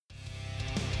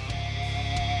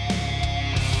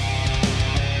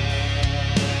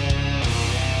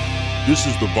This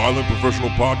is the Violent Professional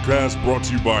Podcast brought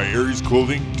to you by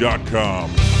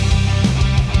AriesClothing.com.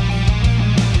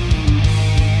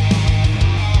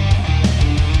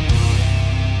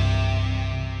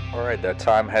 Alright, that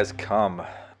time has come.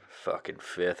 Fucking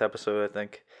 5th episode, I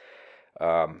think.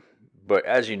 But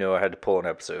as you know, I had to pull an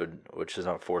episode, which is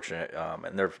unfortunate.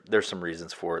 And there's some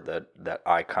reasons for it that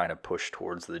I kind of pushed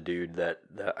towards the dude that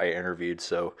I interviewed.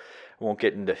 So I won't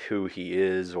get into who he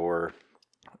is or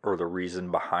the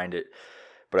reason behind it.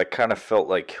 But I kind of felt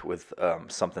like with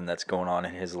something that's going on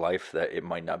in his life that it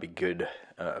might not be good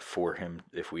for him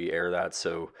if we air that.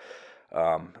 So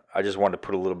I just wanted to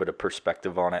put a little bit of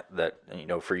perspective on it that, you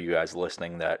know, for you guys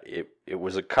listening, that it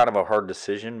was a kind of a hard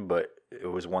decision, but it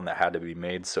was one that had to be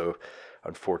made. So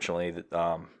unfortunately,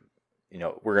 you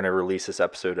know, we're going to release this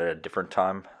episode at a different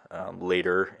time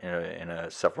later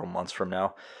in several months from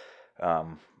now.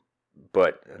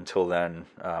 But until then,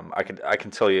 I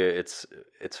can tell you it's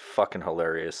fucking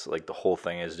hilarious. Like, the whole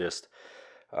thing is just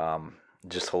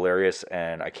hilarious,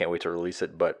 and I can't wait to release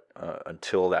it. But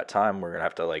until that time, we're gonna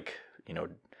have to, like, you know,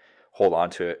 hold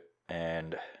on to it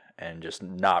and just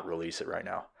not release it right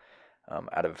now,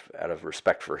 out of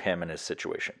respect for him and his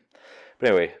situation. But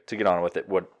anyway, to get on with it,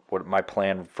 what my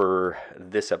plan for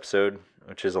this episode,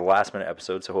 which is a last minute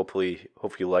episode, so hopefully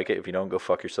you like it. If you don't, go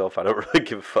fuck yourself. I don't really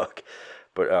give a fuck.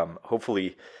 But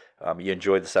hopefully you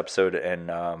enjoyed this episode, and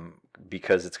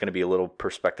because it's going to be a little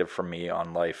perspective from me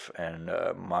on life and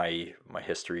my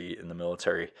history in the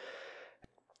military.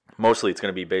 Mostly it's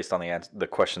going to be based on the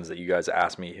questions that you guys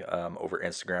asked me over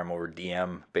Instagram, over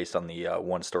DM, based on the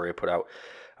one story I put out.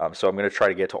 So I'm going to try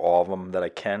to get to all of them that I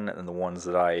can, and the ones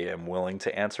that I am willing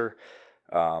to answer.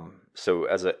 So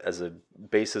as a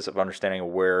basis of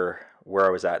understanding where I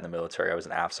was at in the military, I was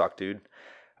an AFSOC dude.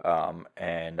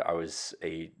 And I was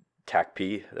a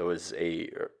TAC-P. That was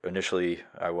initially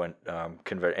I went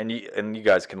convert, and you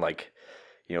guys can, like,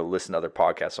 you know, listen to other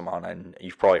podcasts I'm on, and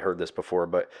you've probably heard this before,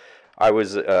 but I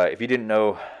was, if you didn't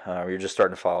know, you're just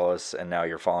starting to follow us, and now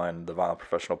you're following the Violent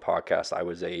Professional Podcast. I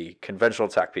was a conventional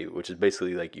TAC-P, which is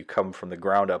basically like you come from the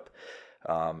ground up,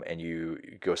 and you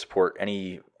go support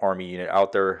any Army unit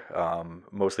out there,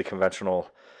 mostly conventional.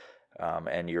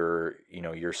 And you're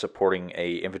supporting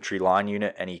a infantry line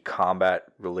unit, any combat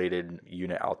related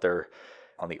unit out there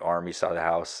on the Army side of the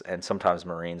house, and sometimes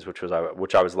Marines, which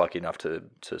I was lucky enough to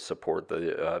support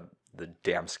the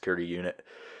damn security unit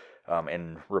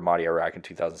in Ramadi, Iraq in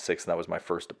 2006, and that was my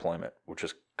first deployment, which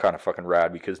is kind of fucking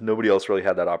rad because nobody else really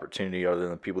had that opportunity other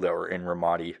than the people that were in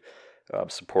Ramadi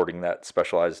supporting that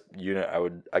specialized unit.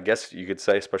 I guess you could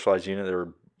say specialized unit. There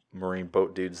were Marine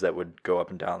boat dudes that would go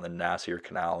up and down the Nasir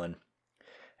Canal and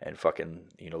fucking,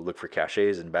 you know, look for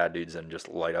caches and bad dudes and just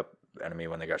light up enemy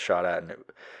when they got shot at, and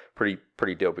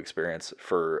pretty dope experience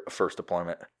for a first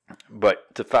deployment.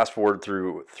 But to fast forward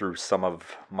through some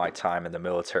of my time in the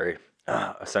military,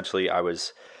 essentially I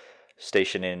was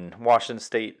stationed in Washington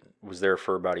State, was there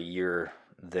for about a year,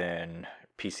 then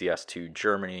PCS to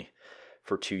Germany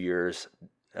for 2 years,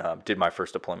 did my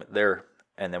first deployment there,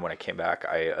 and then when I came back,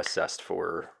 I assessed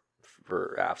for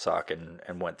AFSOC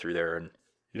and went through there and,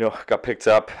 you know, got picked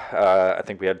up. I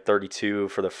think we had 32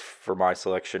 for my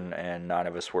selection, and 9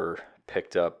 of us were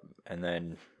picked up, and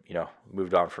then, you know,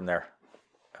 moved on from there.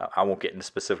 I won't get into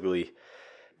specifically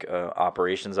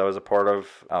operations I was a part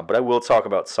of, but I will talk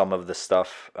about some of the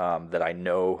stuff that I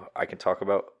know I can talk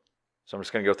about. So I'm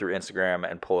just going to go through Instagram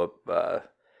and pull up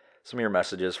some of your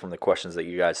messages from the questions that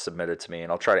you guys submitted to me,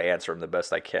 and I'll try to answer them the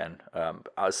best I can.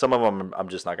 Some of them I'm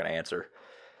just not going to answer.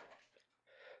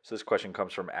 So this question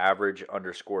comes from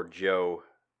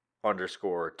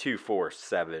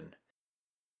average_Joe_247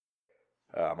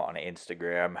 on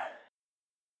Instagram.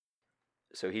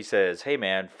 So he says, "Hey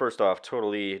man, first off,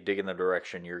 totally digging the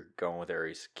direction you're going with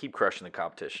Aries. Keep crushing the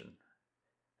competition.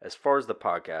 As far as the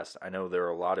podcast, I know there are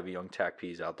a lot of young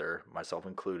TAC-Ps out there, myself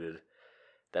included,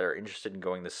 that are interested in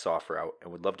going this soft route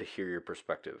and would love to hear your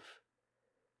perspective.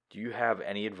 Do you have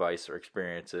any advice or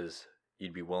experiences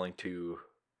you'd be willing to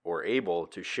or able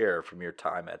to share from your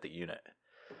time at the unit?"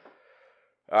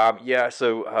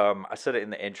 So I said it in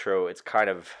the intro. It's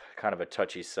kind of a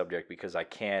touchy subject because I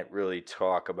can't really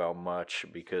talk about much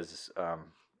because,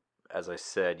 as I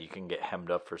said, you can get hemmed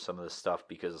up for some of the stuff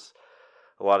because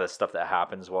a lot of the stuff that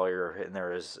happens while you're in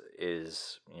there is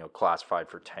you know, classified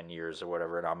for 10 years or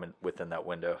whatever, and I'm within that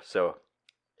window. So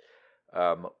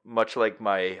much like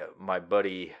my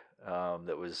buddy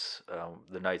that was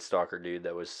the Night Stalker dude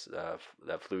that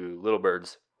flew Little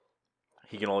Birds,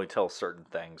 he can only tell certain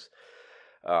things.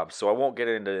 So I won't get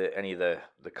into any of the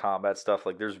combat stuff.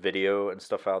 Like, there's video and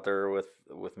stuff out there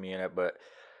with me in it, but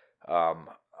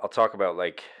I'll talk about,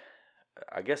 like,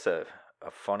 I guess a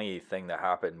funny thing that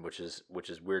happened, which is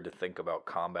weird to think about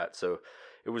combat. So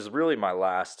it was really my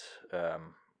last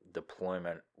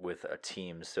deployment with a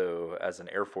team. So as an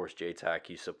Air Force JTAC,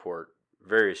 you support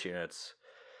various units,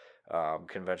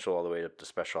 conventional all the way up to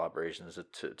special operations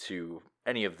to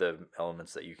any of the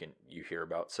elements that you hear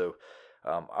about. So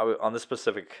on this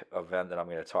specific event that I'm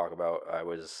going to talk about, I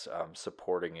was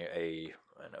supporting an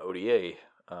ODA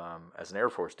as an Air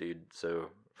Force dude. So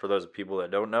for those people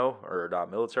that don't know or are not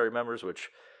military members, which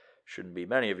shouldn't be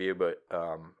many of you, but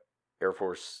Air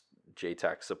Force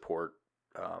JTAC support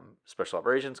special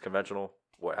operations, conventional,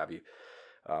 what have you.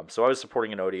 So I was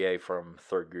supporting an ODA from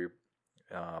 3rd Group,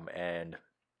 and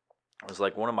it was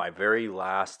like one of my very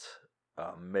last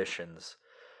missions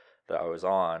that I was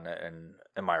on, and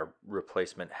my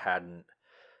replacement hadn't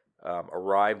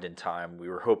arrived in time. We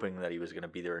were hoping that he was going to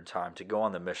be there in time to go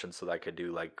on the mission so that I could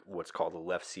do like what's called a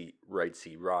left seat, right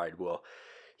seat ride. Well,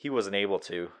 he wasn't able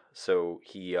to, so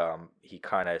he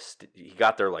kind of he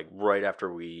got there like right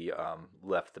after we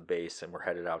left the base, and we're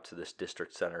headed out to this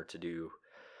district center to do,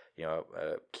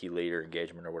 a key leader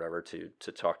engagement or whatever,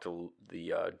 to talk to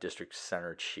the district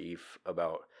center chief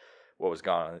about what was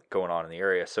going on in the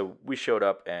area. So we showed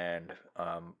up and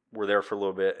we're there for a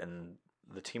little bit, and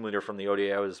the team leader from the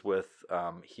ODA I was with,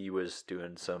 he was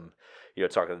doing some,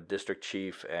 talking to the district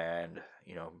chief and,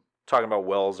 talking about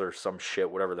wells or some shit,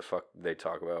 whatever the fuck they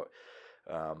talk about,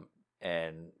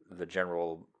 and the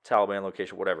general Taliban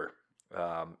location, whatever.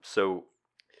 So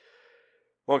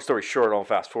long story short, I'll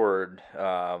fast forward,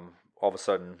 all of a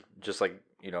sudden, just like,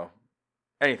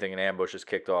 anything, an ambush is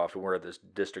kicked off, and we're at this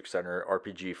district center.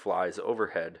 RPG flies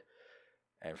overhead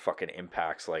and fucking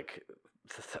impacts like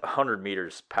 100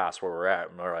 meters past where we're at,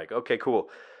 and we're like, okay, cool.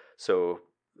 So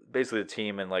basically the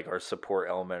team and like our support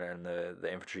element and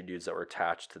the infantry dudes that were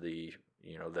attached to the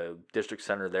the district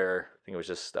center there, I think it was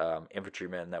just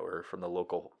infantrymen that were from the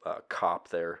local COP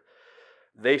there,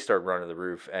 they started running the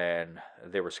roof, and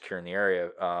they were securing the area,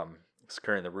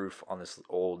 securing the roof on this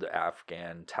old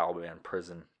Afghan Taliban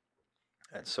prison.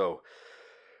 And so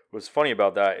what's funny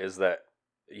about that is that,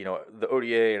 the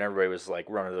ODA and everybody was like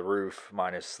running the roof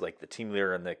minus like the team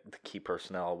leader and the key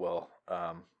personnel. Well,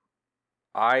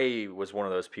 I was one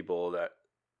of those people that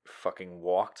fucking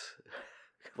walked.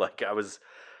 Like I was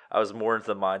more into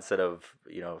the mindset of,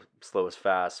 slow is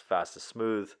fast, fast is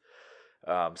smooth.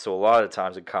 So a lot of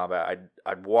times in combat,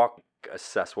 I'd walk,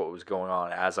 assess what was going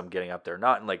on as I'm getting up there,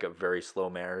 not in like a very slow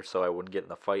manner, so I wouldn't get in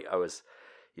the fight. I was,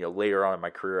 later on in my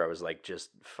career, I was like, just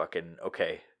fucking,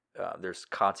 okay, there's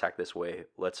contact this way.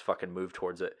 Let's fucking move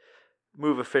towards it.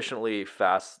 Move efficiently,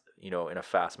 fast, in a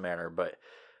fast manner. But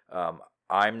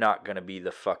I'm not going to be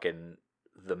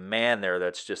the man there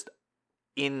that's just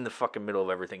in the fucking middle of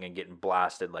everything and getting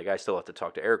blasted. Like, I still have to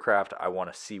talk to aircraft. I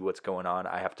want to see what's going on.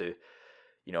 I have to,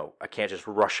 I can't just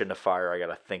rush into fire. I got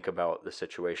to think about the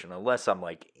situation. Unless I'm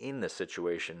like in the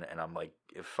situation and I'm like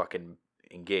fucking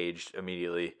engaged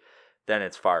immediately, then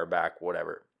it's fire back,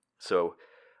 whatever. So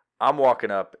I'm walking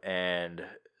up and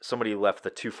somebody left the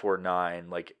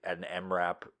 249 like at an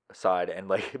MRAP side, and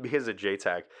like because of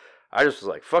JTAC, I just was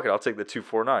like, fuck it, I'll take the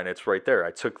 249. It's right there.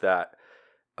 I took that,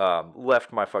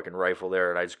 left my fucking rifle there,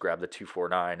 and I just grabbed the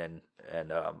 249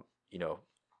 and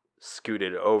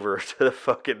scooted over to the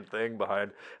fucking thing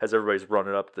behind as everybody's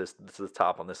running up this to the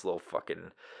top on this little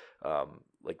fucking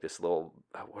like this little,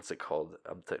 what's it called?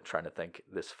 I'm trying to think.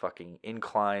 This fucking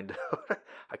inclined.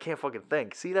 I can't fucking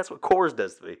think. See, that's what Coors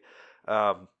does to me.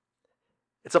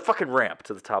 It's a fucking ramp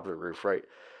to the top of the roof, right?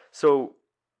 So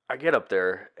I get up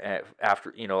there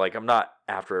after, like I'm not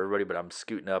after everybody, but I'm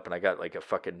scooting up, and I got like a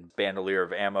fucking bandolier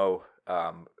of ammo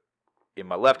in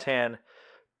my left hand,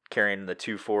 carrying the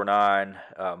 249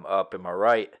 up in my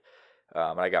right.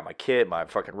 And I got my kit, my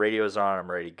fucking radio's on, I'm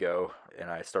ready to go. And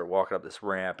I start walking up this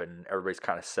ramp, and everybody's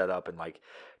kind of set up and like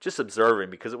just observing,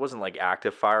 because it wasn't like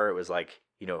active fire. It was like,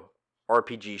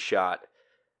 RPG shot,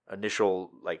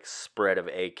 initial like spread of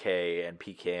AK and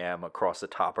PKM across the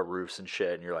top of roofs and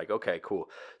shit. And you're like, okay, cool.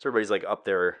 So everybody's like up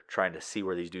there trying to see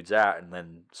where these dudes at, and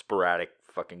then sporadic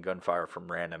fucking gunfire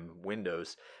from random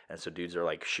windows. And so dudes are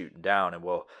like shooting down. And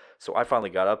well, so I finally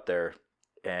got up there,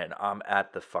 and I'm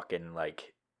at the fucking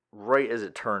like right as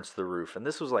it turns to the roof. And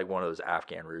this was like one of those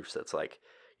Afghan roofs that's like,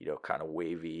 kind of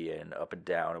wavy and up and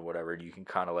down and whatever. And you can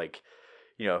kind of like,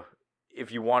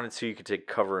 if you wanted to, you could take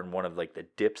cover in one of like the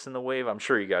dips in the wave. I'm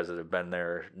sure you guys that have been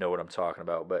there know what I'm talking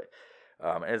about. But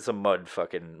and it's a mud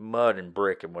and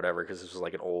brick and whatever, because this was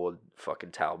like an old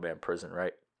fucking Taliban prison,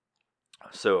 right?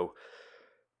 So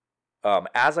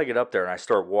as I get up there and I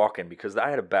start walking, because I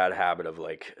had a bad habit of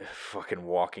like fucking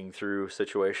walking through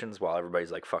situations while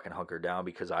everybody's like fucking hunkered down,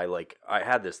 because I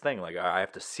had this thing like I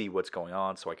have to see what's going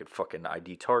on so I could fucking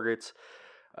ID targets,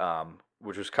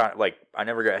 which was kind of like I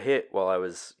never got hit while I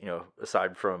was,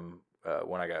 aside from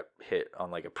when I got hit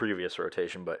on like a previous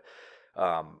rotation, but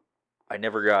I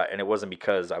never got, and it wasn't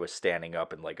because I was standing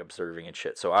up and like observing and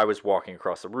shit. So I was walking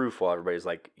across the roof while everybody's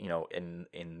like,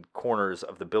 in corners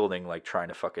of the building, like trying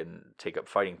to fucking take up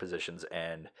fighting positions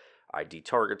and ID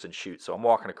targets and shoot. So I'm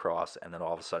walking across, and then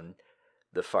all of a sudden,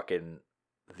 the fucking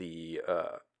the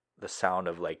sound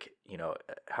of like,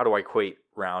 how do I equate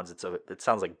rounds? It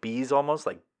sounds like bees almost,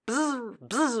 like bzz,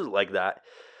 bzz, like that,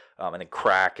 and then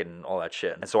crack and all that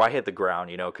shit. And so I hit the ground,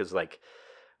 because like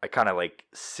I kind of like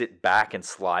sit back and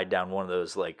slide down one of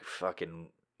those like fucking,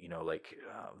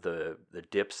 the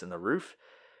dips in the roof,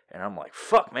 and I'm like,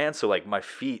 fuck, man. So like my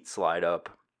feet slide up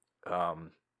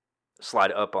on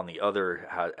the other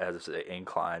as it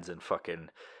inclines, and fucking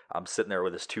I'm sitting there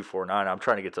with this 249. I'm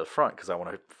trying to get to the front because I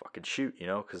want to fucking shoot,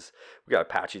 because we got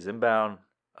Apaches inbound,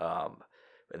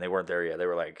 and they weren't there yet. They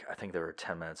were like, I think they were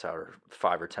 10 minutes out or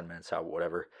 5 or 10 minutes out,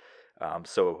 whatever.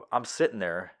 So I'm sitting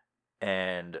there,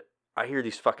 and I hear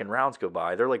these fucking rounds go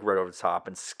by. They're like right over the top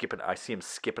and skipping. I see them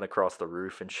skipping across the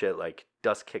roof and shit, like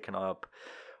dust kicking up.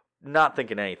 Not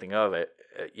thinking anything of it,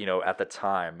 at the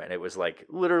time. And it was like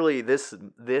literally this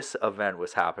event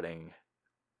was happening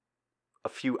a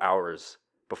few hours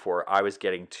before I was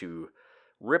getting to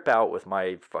rip out with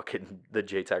my fucking the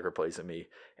JTAC replacing me,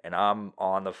 and I'm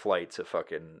on the flight to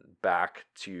fucking back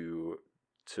to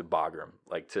Bagram,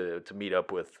 like to meet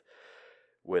up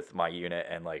with my unit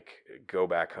and like go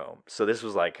back home. So this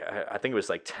was like, I think it was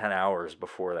like 10 hours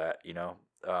before that,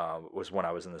 was when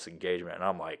I was in this engagement. And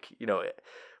I'm like,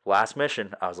 last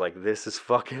mission, I was like, this is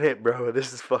fucking it, bro.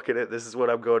 This is fucking it. This is what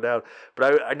I'm going down.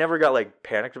 But I never got like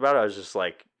panicked about it. I was just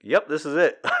like, yep, this is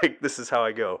it. Like, this is how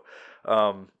I go.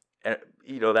 And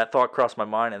that thought crossed my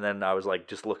mind. And then I was like,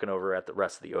 just looking over at the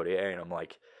rest of the ODA, and I'm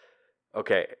like,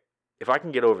 okay, if I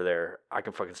can get over there, I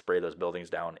can fucking spray those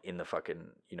buildings down in the fucking,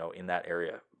 in that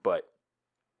area. But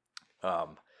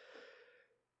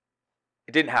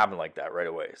it didn't happen like that right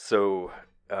away. So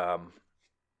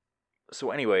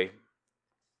anyway,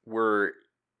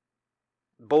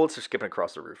 bullets are skipping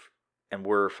across the roof, and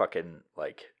we're fucking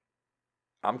like,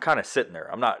 I'm kind of sitting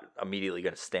there. I'm not immediately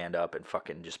going to stand up and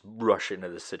fucking just rush into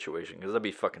this situation, because that'd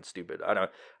be fucking stupid. I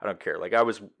don't care. Like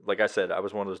I said, I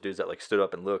was one of those dudes that like stood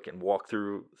up and look and walk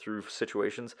through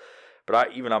situations. But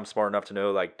I'm smart enough to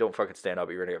know, like, don't fucking stand up.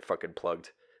 You're going to get fucking plugged.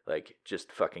 Like,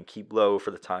 just fucking keep low for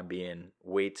the time being.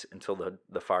 Wait until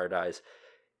the fire dies.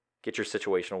 Get your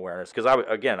situational awareness. Because I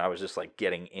was just like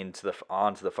getting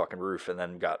onto the fucking roof, and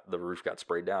then the roof got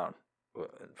sprayed down.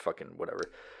 Fucking whatever.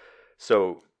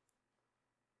 So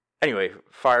anyway,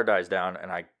 fire dies down,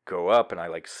 and I go up, and I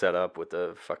like set up with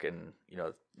the fucking,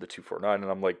 the 249,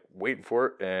 and I'm like waiting for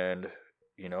it, and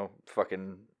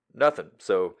fucking nothing.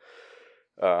 So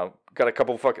got a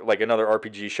couple fucking, like, another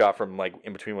RPG shot from like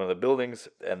in between one of the buildings,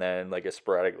 and then like a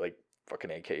sporadic like fucking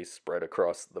AK spread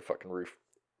across the fucking roof.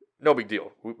 No big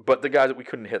deal. But the guys, we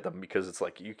couldn't hit them, because it's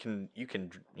like you can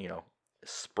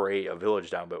spray a village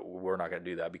down, but we're not gonna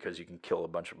do that, because you can kill a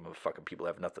bunch of fucking people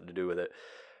that have nothing to do with it.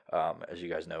 As you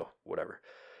guys know, whatever.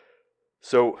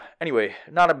 So anyway,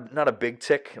 not a big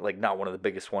tick, like not one of the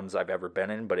biggest ones I've ever been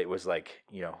in, but it was like,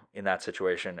 in that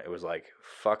situation, it was like,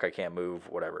 fuck, I can't move,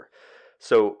 whatever.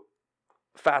 So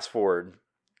fast forward,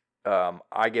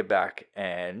 I get back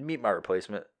and meet my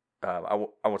replacement. I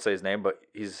won't say his name, but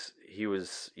he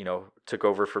was, took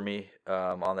over for me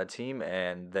on that team,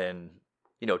 and then,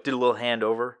 did a little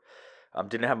handover.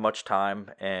 Didn't have much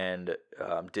time, and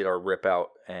did our rip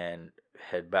out and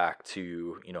head back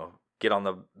to, get on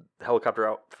the helicopter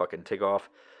out, fucking take off.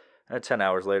 And 10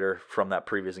 hours later from that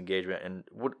previous engagement. And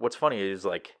what's funny is,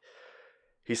 like,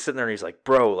 he's sitting there and he's like,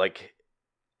 bro, like,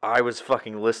 I was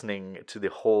fucking listening to the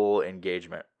whole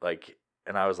engagement. Like,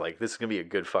 and I was like, this is going to be a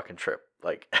good fucking trip.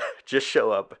 Like, just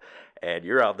show up, and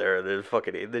you're out there, and they're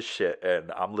fucking in this shit.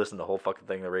 And I'm listening to the whole fucking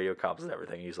thing, the radio comps and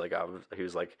everything. He was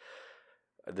like,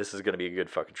 this is going to be a good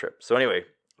fucking trip. So anyway,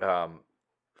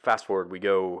 fast forward,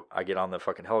 I get on the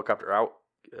fucking helicopter out,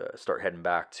 start heading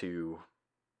back to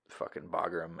fucking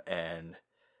Bagram, and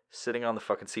sitting on the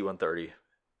fucking C-130,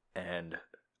 and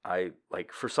I,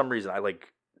 like, for some reason, I,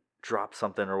 like, dropped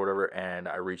something or whatever, and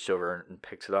I reached over and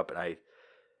picked it up, and I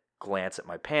glance at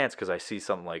my pants because I see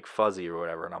something, like, fuzzy or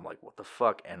whatever, and I'm like, what the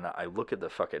fuck? And I look at the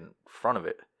fucking front of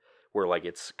it, where, like,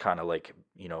 it's kind of, like,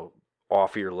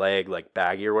 off your leg, like,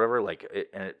 baggy or whatever, like,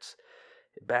 and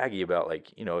baggy about,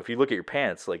 like, if you look at your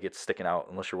pants, like, it's sticking out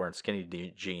unless you're wearing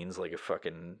skinny jeans like a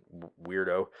fucking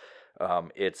weirdo.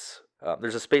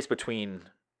 There's a space between,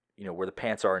 where the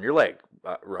pants are and your leg,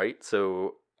 right?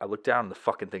 So I look down and the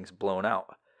fucking thing's blown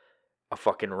out. A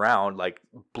fucking round like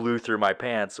blew through my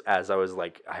pants as I was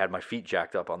like, I had my feet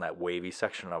jacked up on that wavy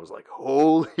section, and I was like,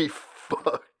 holy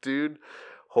fuck, dude.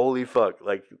 Holy fuck.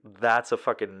 Like, that's a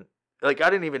fucking, like, I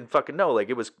didn't even fucking know. Like,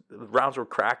 rounds were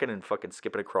cracking and fucking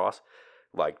skipping across,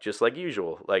 like, just like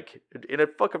usual, like, in a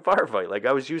fucking firefight. Like,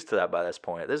 I was used to that by this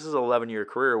point. This is an 11-year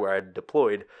career where I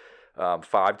deployed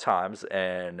 5 times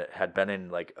and had been in,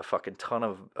 like, a fucking ton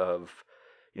of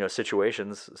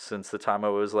situations since the time I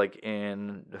was, like,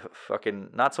 in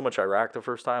fucking, not so much Iraq the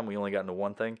first time. We only got into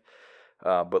one thing.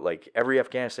 But, like, every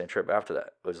Afghanistan trip after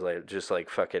that was, like, just, like,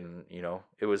 fucking,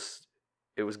 it was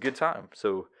good time.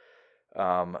 So,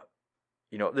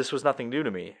 this was nothing new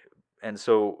to me. And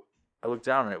so I looked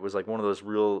down and it was, like, one of those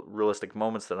realistic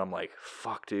moments that I'm like,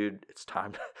 fuck, dude, it's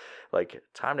time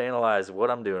to analyze what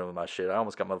I'm doing with my shit. I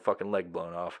almost got my fucking leg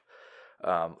blown off.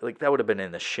 Like, that would have been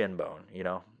in the shin bone,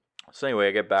 So anyway,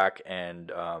 I get back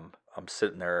and I'm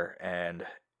sitting there, and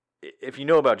if you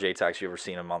know about JTACs, you've ever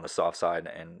seen them on the soft side,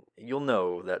 and you'll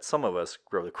know that some of us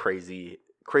grow the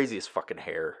craziest fucking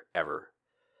hair ever.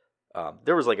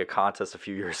 There was, like, a contest a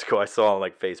few years ago I saw on,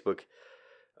 like, Facebook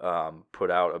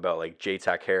put out about, like,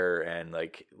 JTAC hair, and,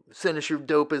 like, send us your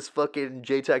dopest fucking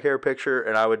JTAC hair picture,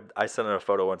 and I sent in a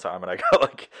photo one time, and I got,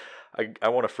 like, I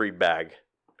won a free bag.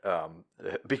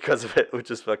 Because of it, which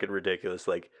is fucking ridiculous.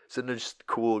 Like, send us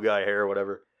cool guy hair or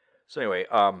whatever. So anyway,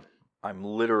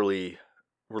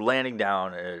 we're landing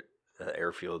down at the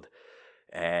airfield,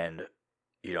 and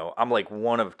I'm like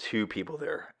one of 2 people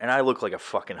there, and I look like a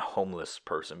fucking homeless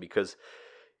person, because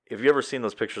if you ever seen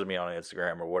those pictures of me on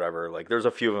Instagram or whatever, like, there's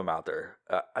a few of them out there.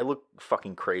 I look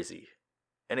fucking crazy,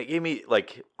 and it gave me,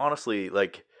 like, honestly,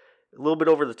 like, a little bit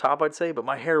over the top, I'd say, but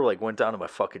my hair, like, went down to my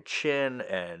fucking chin,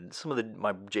 and some of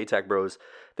my JTAC bros,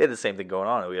 they had the same thing going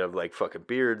on. We have, like, fucking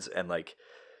beards and, like,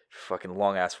 fucking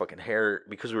long ass fucking hair,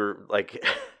 because we were, like,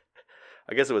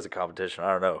 I guess it was a competition,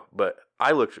 I don't know, but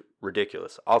I looked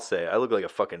ridiculous. I'll say I looked like a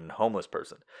fucking homeless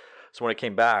person. So when I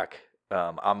came back,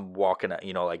 I'm walking,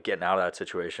 like, getting out of that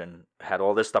situation, had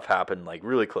all this stuff happen, like,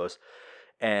 really close,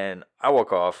 and I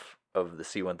walk off of the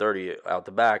C-130 out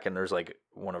the back, and there's, like,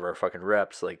 one of our fucking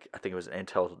reps, like, I think it was an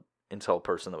Intel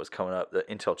person that was coming up, the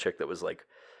Intel chick that was, like,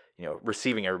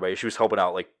 receiving everybody. She was helping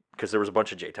out, like, because there was a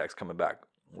bunch of JTACs coming back,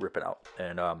 ripping out,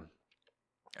 and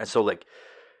so, like,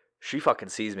 she fucking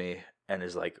sees me and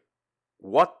is like,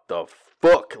 what the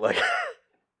fuck, like,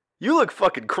 you look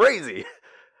fucking crazy.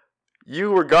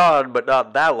 You were gone, but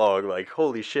not that long, like,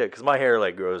 holy shit, because my hair,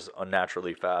 like, grows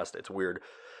unnaturally fast. It's weird.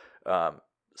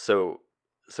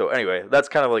 So anyway, that's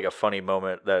kind of like a funny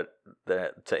moment that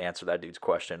to answer that dude's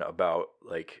question about,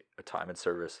 like, a time in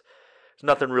service. It's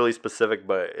nothing really specific,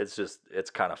 but it's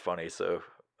kind of funny. So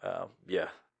yeah.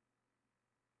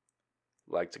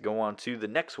 Like to go on to the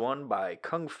next one by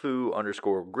Kung Fu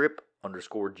 _grip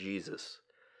 _Jesus.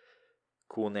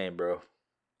 Cool name, bro.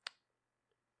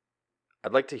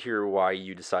 I'd like to hear why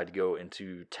you decide to go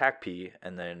into TACP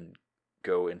and then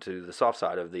go into the soft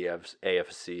side of the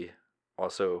AFSC.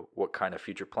 Also, what kind of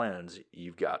future plans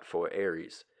you've got for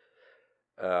Aries.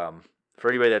 For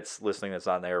anybody that's listening that's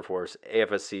not in the Air Force,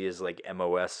 AFSC is like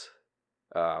MOS.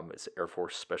 It's Air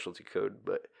Force Specialty Code.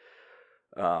 But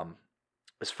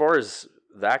as far as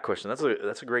that question,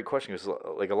 that's a great question, because,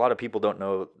 like, a lot of people don't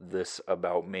know this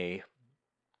about me.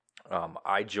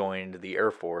 I joined the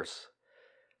Air Force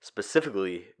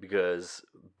specifically because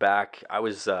back I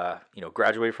was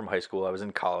graduated from high school. I was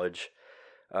in college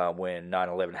when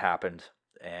 9/11 happened,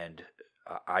 and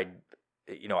I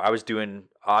was doing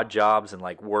odd jobs and,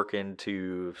 like, working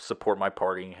to support my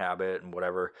partying habit and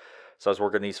whatever. So I was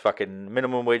working these fucking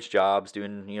minimum wage jobs,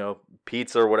 doing,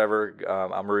 pizza or whatever.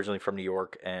 I'm originally from New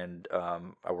York, and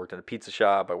I worked in a pizza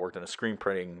shop. I worked in a screen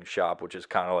printing shop, which is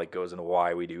kind of like goes into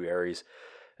why we do Aries,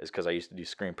 is because I used to do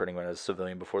screen printing when I was a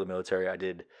civilian before the military. I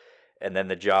did. And then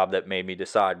the job that made me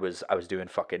decide was I was doing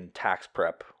fucking tax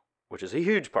prep, which is a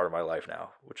huge part of my life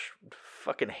now, which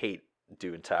fucking hate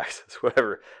doing taxes,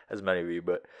 whatever, as many of you.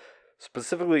 But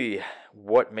specifically,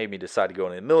 what made me decide to go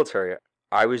into the military,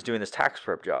 I was doing this tax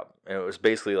prep job, and it was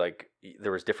basically like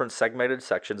there was different segmented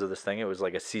sections of this thing. It was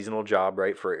like a seasonal job,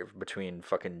 right, for between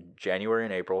fucking January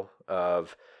and April.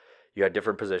 Of you had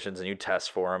different positions, and you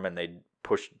test for them, and they'd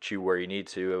push you where you need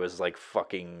to. It was like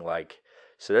fucking like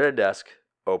sit at a desk,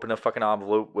 open a fucking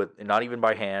envelope with not even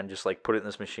by hand, just like put it in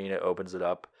this machine. It opens it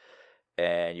up,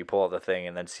 and you pull out the thing,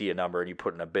 and then see a number, and you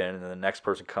put it in a bin, and then the next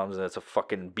person comes, and it's a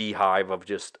fucking beehive of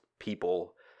just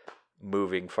people,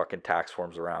 moving fucking tax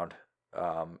forms around.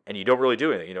 And you don't really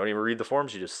do anything. You don't even read the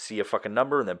forms. You just see a fucking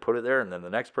number and then put it there, and then the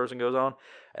next person goes on.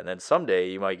 And then someday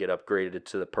you might get upgraded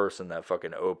to the person that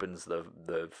fucking opens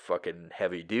the fucking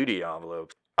heavy duty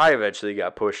envelopes. I eventually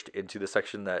got pushed into the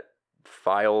section that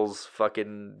files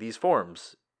fucking these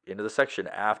forms into the section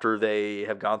after they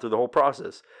have gone through the whole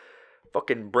process.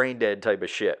 Fucking brain dead type of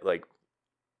shit. Like,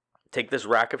 take this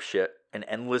rack of shit, an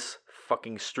endless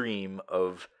fucking stream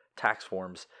of tax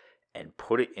forms, and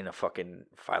put it in a fucking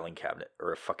filing cabinet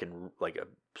or a fucking, like, a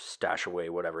stash away,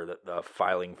 whatever, the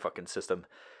filing fucking system.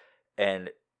 And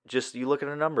just, you look at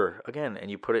a number again and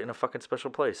you put it in a fucking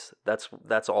special place.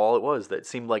 That's all it was. That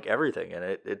seemed like everything. And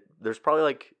it there's probably,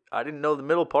 like, I didn't know the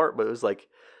middle part, but it was like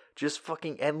just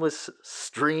fucking endless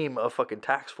stream of fucking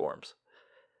tax forms.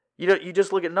 You know, you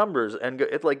just look at numbers and go,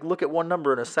 it's like, look at one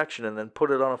number in a section and then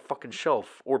put it on a fucking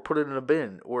shelf or put it in a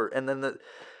bin, and then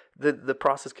the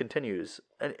process continues.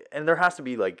 And there has to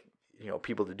be, like, you know,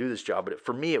 people to do this job. But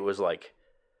for me, it was like,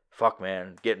 fuck,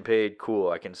 man, getting paid, cool.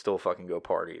 I can still fucking go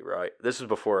party, right? This is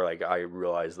before, like, I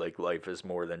realized, like, life is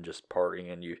more than just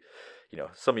partying. And you know,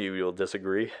 some of you will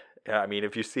disagree. I mean,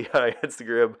 if you see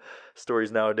Instagram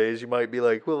stories nowadays, you might be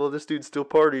like, well, this dude still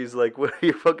parties. Like, what are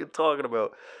you fucking talking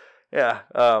about? Yeah.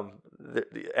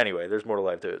 Anyway, there's more to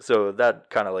life to it. So that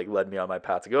kind of, like, led me on my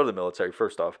path to go to the military,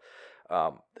 first off.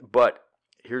 But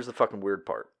here's the fucking weird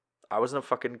part. I was in a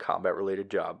fucking combat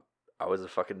related job. I was a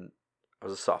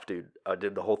soft dude. I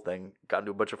did the whole thing. Got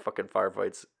into a bunch of fucking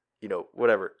firefights. You know,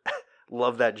 whatever.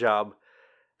 Love that job.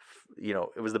 You know,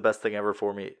 it was the best thing ever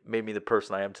for me. It made me the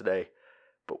person I am today.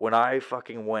 But when I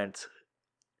fucking went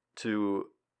to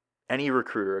any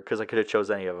recruiter, because I could have chose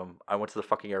any of them, I went to the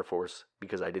fucking Air Force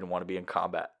because I didn't want to be in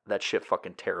combat. That shit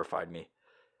fucking terrified me.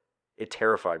 It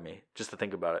terrified me just to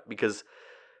think about it. Because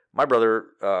my brother,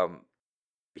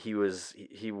 he was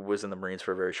in the Marines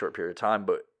for a very short period of time,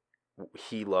 but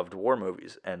he loved war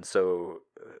movies. And so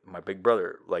my big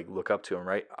brother, like, look up to him,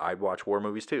 right? I'd watch war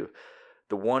movies too.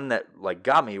 The one that, like,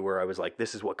 got me where I was like,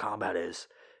 this is what combat is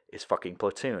fucking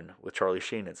Platoon with Charlie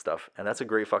Sheen and stuff. And that's a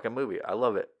great fucking movie. I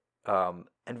love it.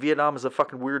 And Vietnam is a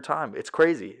fucking weird time. It's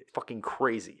crazy. It's fucking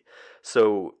crazy.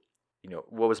 So, you know,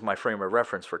 what was my frame of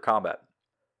reference for combat?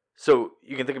 So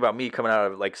you can think about me coming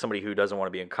out of, like, somebody who doesn't want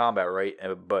to be in combat, right?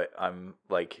 But I'm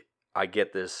like, I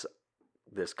get this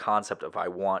concept of I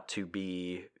want to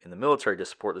be in the military to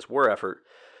support this war effort,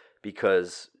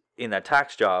 because in that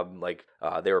tax job, like,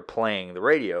 they were playing the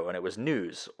radio and it was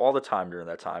news all the time during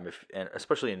that time, and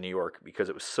especially in New York, because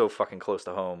it was so fucking close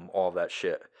to home, all of that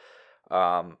shit.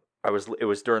 It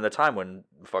was during the time when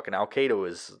fucking Al Qaeda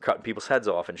was cutting people's heads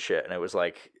off and shit, and it was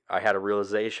like, I had a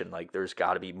realization, like, there's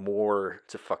got to be more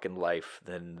to fucking life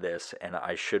than this, and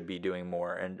I should be doing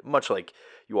more. And much like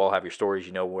you all have your stories,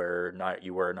 you know, where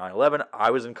you were 9/11, I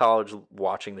was in college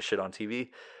watching the shit on TV.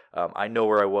 I know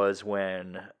where I was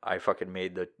when I fucking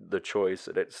made the choice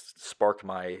that sparked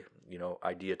my, you know,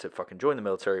 idea to fucking join the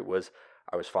military. Was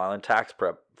I was filing tax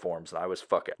prep forms, and I was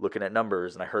fucking looking at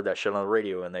numbers, and I heard that shit on the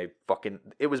radio, and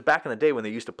it was back in the day when they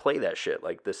used to play that shit,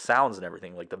 like the sounds and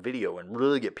everything, like the video, and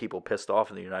really get people pissed off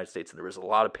in the United States. And there was a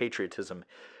lot of patriotism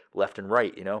left and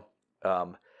right, you know?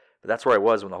 But that's where I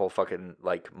was when the whole fucking,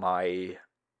 like, my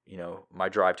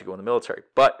drive to go in the military.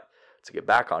 But to get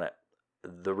back on it,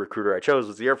 the recruiter I chose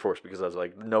was the Air Force, because I was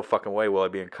like, no fucking way will I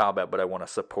be in combat, but I want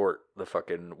to support the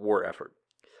fucking war effort.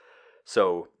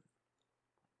 So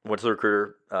went to the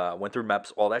recruiter, went through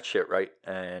MEPS, all that shit, right?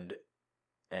 And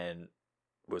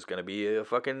was going to be a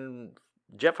fucking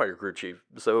jet fighter crew chief.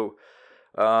 So,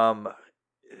 and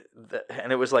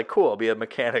it was like, cool, I'll be a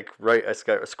mechanic, right? I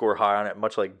score high on it,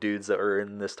 much like dudes that are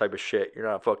in this type of shit. You're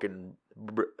not fucking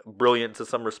brilliant to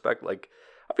some respect. Like,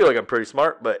 I feel like I'm pretty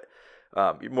smart, but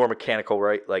you're more mechanical,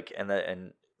 right? Like,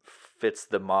 and fits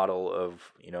the model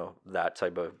of, you know, that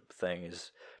type of thing.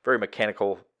 Is very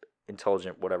mechanical,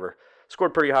 intelligent, whatever.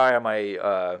 Scored pretty high on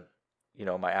my,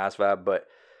 my ASVAB, but,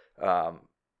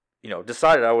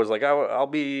 decided I was like, I'll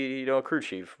be, you know, a crew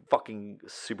chief. Fucking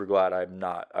super glad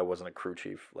I wasn't a crew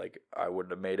chief. Like, I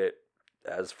wouldn't have made it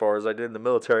as far as I did in the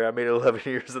military. I made it 11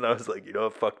 years, and I was like, you know,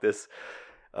 fuck this.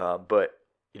 But,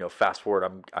 you know, fast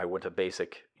forward, I went to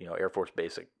basic, you know, Air Force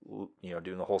basic, you know,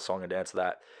 doing the whole song and dance of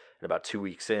that. And about 2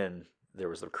 weeks in, there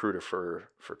was the recruiter for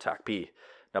TACP.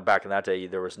 Now, back in that day,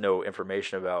 there was no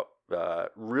information about,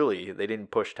 really, they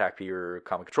didn't push TACP or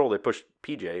Common Control. They pushed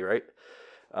PJ, right?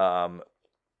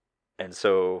 And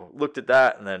so looked at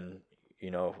that, and then,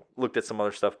 you know, looked at some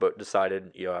other stuff, but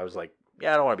decided, you know, I was like,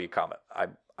 yeah, I don't want to be in combat.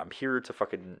 I'm here to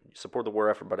fucking support the war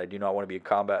effort, but I do not want to be in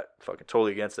combat. Fucking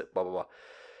totally against it, blah, blah,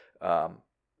 blah.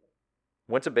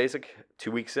 Went to basic 2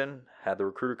 weeks in, had the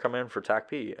recruiter come in for TAC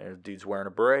P, and the dude's wearing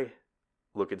a beret,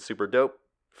 looking super dope,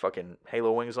 fucking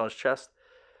halo wings on his chest.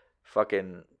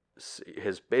 Fucking,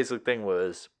 his basic thing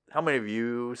was, how many of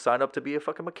you signed up to be a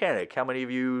fucking mechanic? How many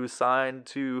of you signed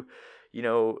to,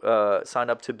 sign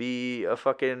up to be a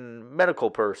fucking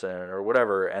medical person or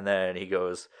whatever? And then he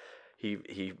goes,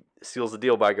 he seals the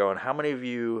deal by going, how many of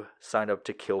you signed up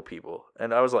to kill people?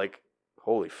 And I was like,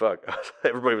 holy fuck.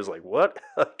 Everybody was like, what?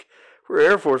 Like, we're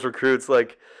Air Force recruits.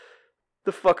 Like,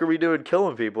 the fuck are we doing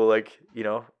killing people? Like,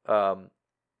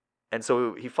 and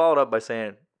so he followed up by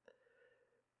saying,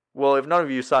 well, if none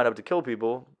of you signed up to kill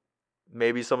people,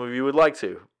 maybe some of you would like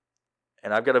to.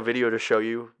 And I've got a video to show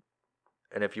you.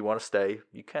 And if you want to stay,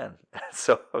 you can.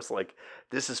 So I was like,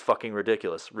 this is fucking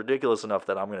ridiculous. Ridiculous enough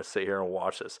that I'm going to sit here and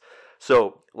watch this.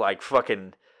 So, like,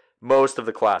 fucking most of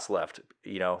the class left,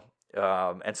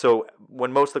 And so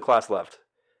when most of the class left,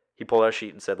 he pulled out a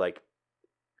sheet and said, like,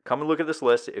 come and look at this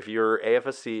list. If your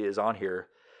AFSC is on here,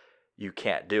 you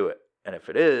can't do it. And if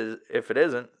it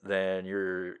isn't, then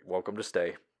you're welcome to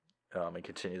stay and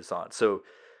continue this on. So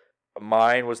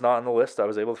mine was not on the list. I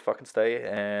was able to fucking stay,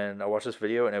 and I watched this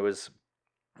video, and it was,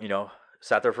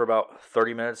 sat there for about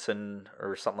 30 minutes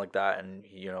or something like that, and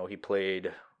he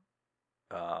played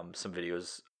some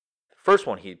videos. The first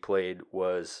one he played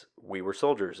was We Were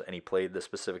Soldiers, and he played the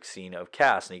specific scene of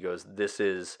Cass, and he goes, this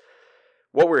is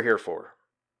what we're here for.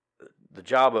 The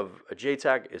job of a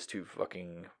JTAC is to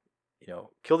fucking,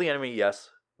 kill the enemy, yes,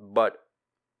 but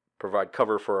provide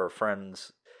cover for our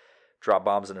friends, drop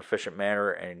bombs in an efficient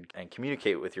manner, and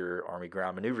communicate with your Army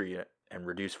ground maneuver unit and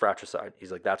reduce fratricide.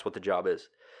 He's like, that's what the job is.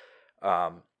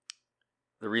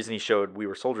 The reason he showed We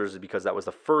Were Soldiers is because that was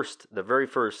the very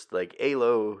first, like,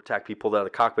 ALO TAC P pulled out of the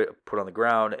cockpit, put on the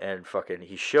ground, and fucking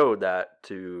he showed that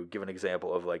to give an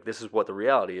example of, like, this is what the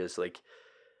reality is. Like,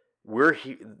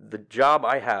 the job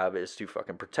I have is to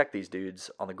fucking protect these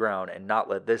dudes on the ground and not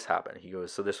let this happen. He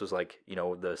goes, so this was like,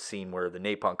 the scene where the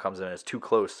napalm comes in and it's too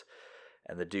close,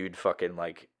 and the dude fucking,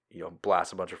 like,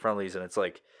 blasts a bunch of friendlies, and it's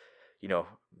like,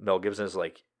 Mel Gibson is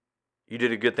like, you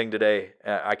did a good thing today.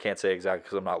 I can't say exactly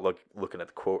because I'm not looking at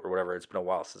the quote or whatever. It's been a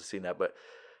while since I've seen that, but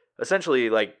essentially,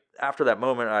 like, after that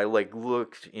moment, I like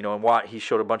looked, and he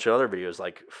showed a bunch of other videos,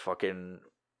 like fucking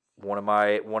one of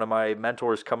my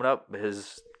mentors coming up,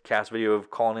 his cast video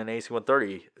of calling in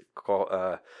AC-130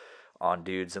 on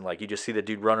dudes, and like you just see the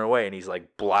dude running away, and he's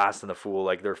like blasting the fool,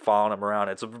 like they're following him around.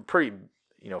 It's a pretty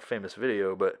famous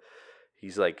video, but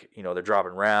he's like, they're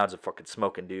dropping rounds and fucking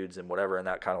smoking dudes and whatever, and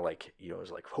that kind of like,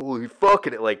 was like, holy fuck,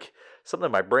 and it like something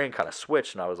in my brain kind of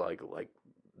switched, and I was like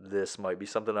this might be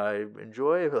something I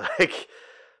enjoy, like,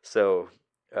 so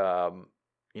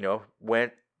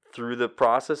went through the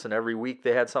process, and every week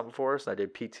they had something for us, and I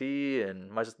did PT,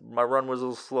 and my run was a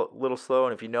little slow,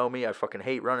 and if you know me, I fucking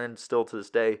hate running still to this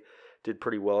day. Did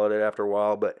pretty well at it after a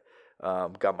while, but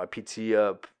got my PT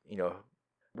up,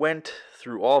 went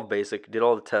through all of basic, did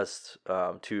all the tests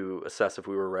to assess if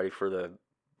we were ready for the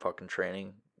fucking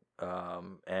training,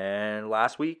 and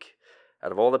last week,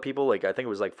 out of all the people, like I think it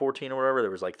was like 14 or whatever,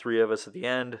 there was like 3 of us at the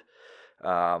end.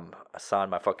 I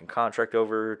signed my fucking contract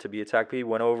over to be a TAC P,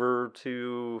 went over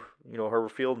to, Harbor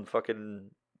Field, and fucking,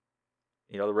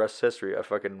 the rest is history. I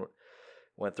fucking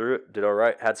went through it, did all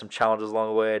right, had some challenges along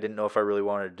the way. I didn't know if I really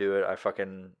wanted to do it. I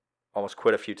fucking almost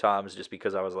quit a few times just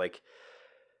because I was like,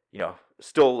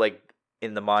 still like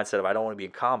in the mindset of I don't want to be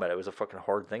in combat. It was a fucking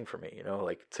hard thing for me,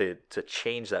 like to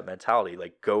change that mentality,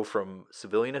 like go from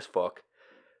civilian as fuck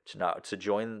to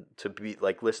join, to be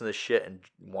like, listen to this shit and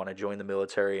want to join the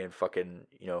military and fucking,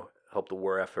 help the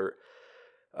war effort.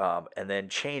 And then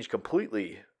change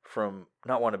completely from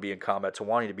not wanting to be in combat to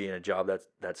wanting to be in a job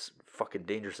that's fucking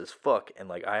dangerous as fuck. And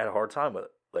like, I had a hard time with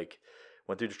it. Like,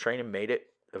 went through the training, made it,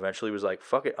 eventually was like,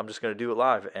 fuck it, I'm just going to do it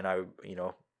live. And I,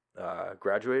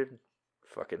 graduated,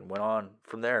 fucking went on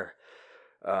from there.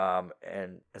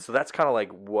 And so that's kind of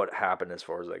like what happened as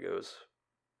far as that goes.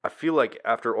 I feel like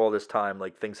after all this time,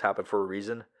 like, things happen for a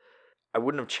reason. I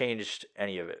wouldn't have changed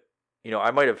any of it. I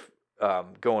might have,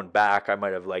 going back, I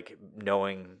might have, like,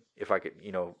 knowing if I could,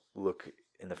 look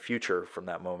in the future from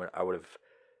that moment, I would have,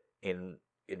 in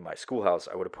my schoolhouse,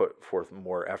 I would have put forth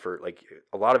more effort. Like,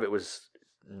 a lot of it was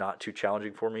not too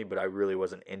challenging for me, but I really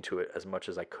wasn't into it as much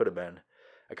as I could have been.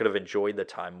 I could have enjoyed the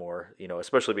time more,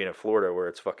 especially being in Florida where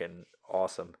it's fucking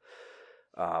awesome.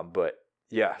 But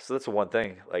yeah, so that's the one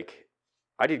thing. Like,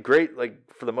 I did great,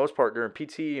 like, for the most part during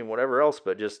PT and whatever else,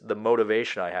 but just the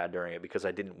motivation I had during it, because I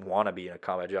didn't want to be in a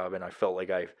combat job, and I felt like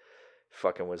I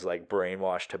fucking was, like,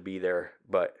 brainwashed to be there.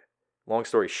 But long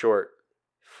story short,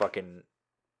 fucking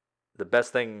the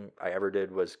best thing I ever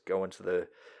did was go into the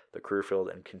career field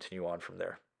and continue on from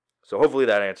there. So hopefully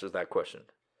that answers that question.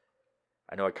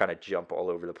 I know I kind of jump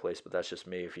all over the place, but that's just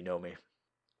me if you know me.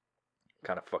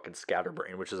 Kind of fucking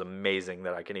scatterbrain, which is amazing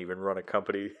that I can even run a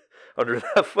company under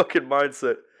that fucking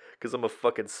mindset because I'm a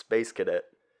fucking space cadet.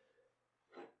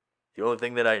 The only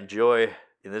thing that I enjoy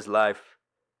in this life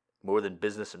more than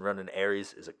business and running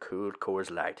Aries is a cool Coors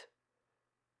Light.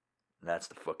 And that's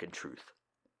the fucking truth.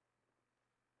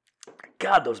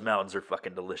 God, those mountains are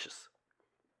fucking delicious.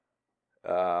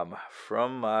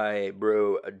 From my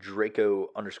bro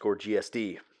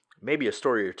Draco_GSD. Maybe a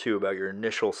story or two about your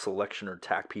initial selection or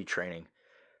TACP training.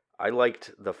 I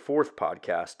liked the 4th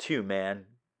podcast too, man.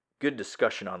 Good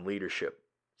discussion on leadership.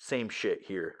 Same shit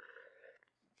here.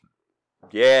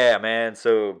 Yeah, man.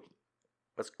 So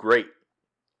that's great.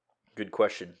 Good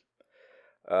question.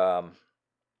 I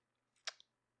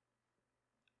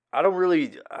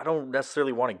don't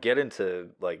necessarily want to get into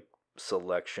like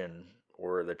selection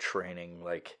or the training.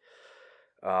 Like,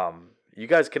 you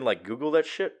guys can like Google that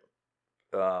shit.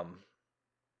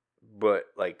 But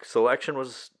like selection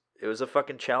was a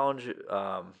fucking challenge. It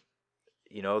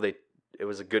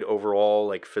was a good overall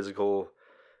like physical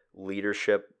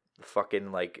leadership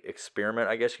fucking like experiment,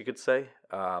 I guess you could say.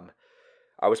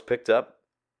 I was picked up.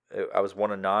 I was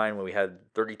 1 of 9 when we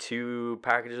had 32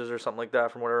 packages or something like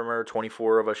that from what I remember.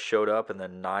 24 of us showed up and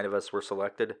then 9 of us were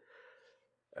selected.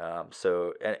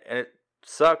 So it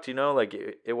sucked, like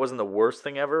it wasn't the worst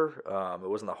thing ever. It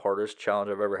wasn't the hardest challenge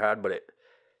I've ever had, but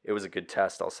it was a good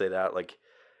test. I'll say that. Like,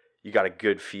 you got a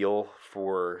good feel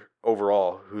for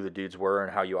overall who the dudes were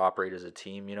and how you operate as a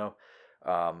team.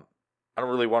 I don't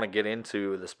really want to get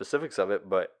into the specifics of it,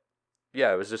 but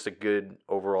yeah, it was just a good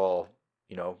overall,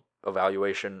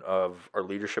 evaluation of our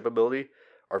leadership ability,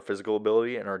 our physical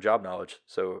ability, and our job knowledge.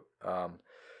 So, I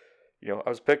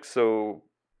was picked. So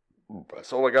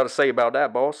that's all I got to say about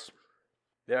that, boss.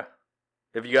 Yeah.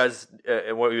 If you guys,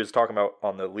 and what he was talking about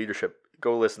on the leadership,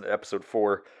 go listen to episode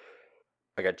 4.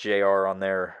 I got JR on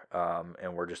there,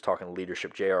 and we're just talking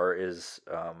leadership. JR is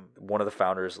one of the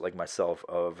founders, like myself,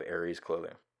 of Aries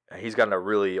Clothing. And he's got a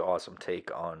really awesome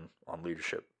take on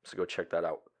leadership. So go check that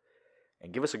out.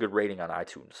 And give us a good rating on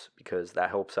iTunes, because that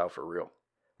helps out for real.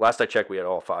 Last I checked, we had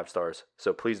all 5 stars.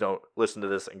 So please don't listen to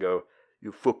this and go,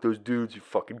 "You fuck those dudes, you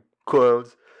fucking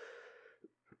clowns."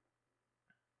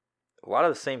 A lot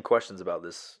of the same questions about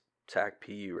this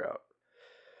TACP route.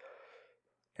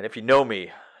 And if you know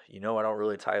me, I don't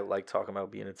really like talking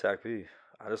about being a TACP.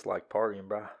 I just like partying,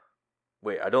 brah.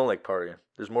 Wait, I don't like partying.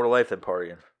 There's more to life than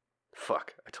partying.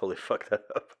 Fuck, I totally fucked that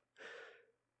up.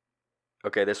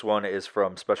 Okay, this one is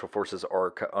from Special Forces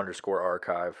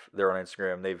 _archive. They're on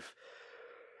Instagram.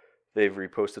 They've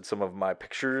reposted some of my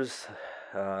pictures.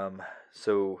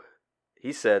 So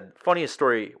he said, funniest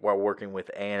story while working with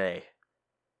ANA.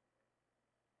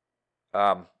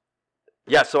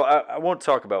 Yeah, so I won't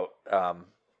talk about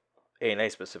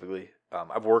ANA specifically.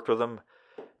 I've worked with them,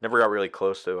 never got really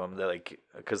close to them.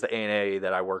 Because the ANA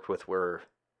that I worked with were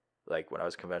like when I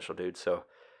was a conventional dude, so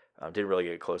didn't really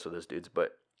get close with those dudes.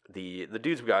 But the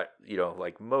dudes we got,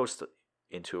 like most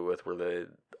into it with were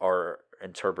our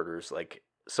interpreters. Like,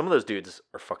 some of those dudes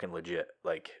are fucking legit.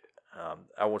 Like,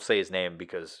 I won't say his name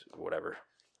because whatever.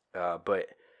 But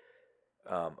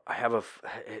I have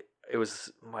it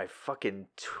was my fucking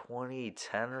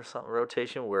 2010 or something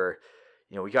rotation where,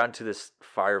 we got into this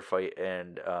firefight,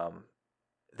 and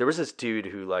there was this dude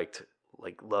who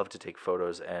loved to take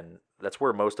photos, and that's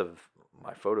where most of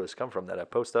my photos come from that I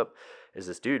post up, is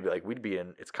this dude. Like, we'd be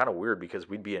in, it's kind of weird because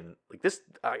we'd be in like this,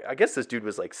 I guess this dude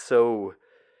was like so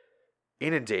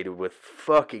inundated with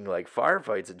fucking like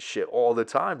firefights and shit all the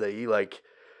time that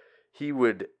he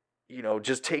would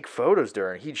just take photos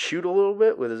during. He'd shoot a little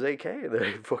bit with his AK and then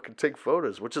he'd fucking take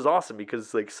photos, which is awesome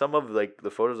because like some of like the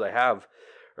photos I have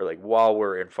are like while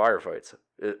we're in firefights,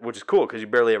 which is cool because you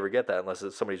barely ever get that unless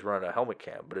somebody's running a helmet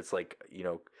cam. But it's like,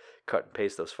 cut and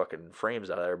paste those fucking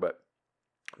frames out of there. But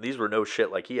these were no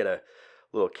shit. Like, he had a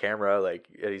little camera, like,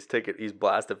 and he's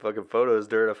blasting fucking photos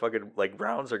during a fucking, like,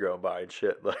 rounds are going by and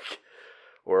shit. Like,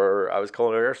 or I was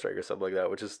calling an airstrike or something like that,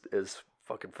 which is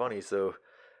fucking funny. So,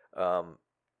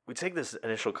 we take this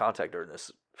initial contact during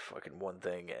this fucking one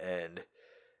thing, and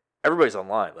everybody's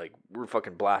online. Like, we're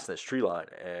fucking blasting this tree line,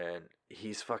 and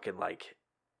he's fucking, like,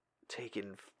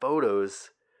 taking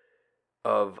photos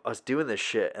of us doing this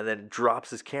shit, and then drops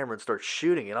his camera and starts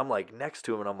shooting, and I'm, like, next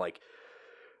to him, and I'm like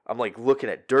looking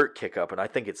at dirt kick up, and I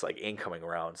think it's, like, incoming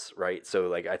rounds, right? So,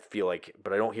 like, I feel like,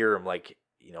 but I don't hear him, like,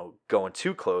 going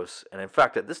too close. And in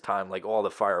fact, at this time, like, all the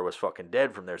fire was fucking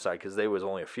dead from their side because there was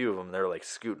only a few of them. They're like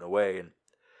scooting away and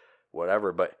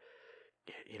whatever. But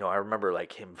I remember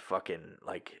like him fucking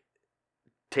like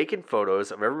taking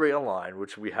photos of everybody online,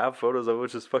 which we have photos of,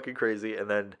 which is fucking crazy. And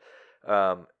then,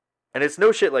 and it's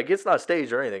no shit, like it's not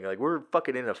staged or anything. Like we're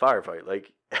fucking in a firefight,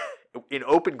 like in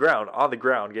open ground, on the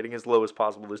ground, getting as low as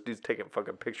possible. This dude's taking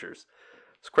fucking pictures.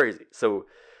 It's crazy. So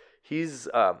he's,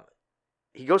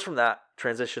 he goes from that,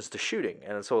 transitions to shooting.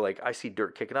 And so like I see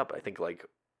dirt kicking up. I think like,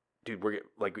 dude, we're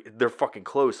like, they're fucking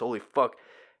close. Holy fuck.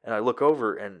 And I look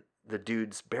over and the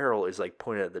dude's barrel is like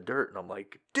pointed at the dirt, and I'm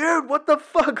like, dude, what the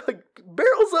fuck? Like,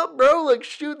 barrels up, bro. Like,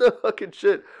 shoot the fucking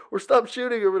shit, or stop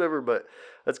shooting, or whatever. But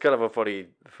that's kind of a funny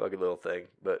fucking little thing.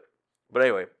 But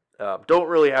anyway, don't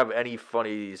really have any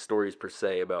funny stories per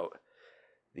se about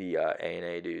the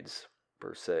A&A dudes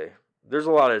per se. There's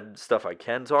a lot of stuff I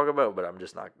can talk about, but I'm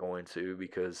just not going to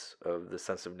because of the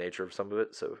sensitive nature of some of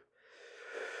it. So,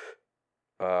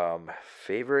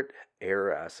 favorite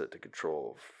air asset to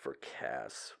control for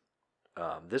CAS.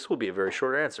 This will be a very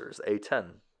short answer. It's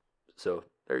A10. So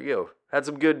there you go. Had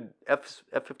some good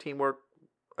F-15 work.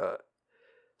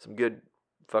 Some good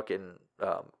fucking,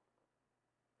 I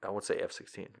won't say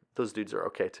F-16. Those dudes are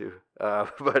okay too.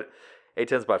 But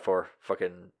A10's by far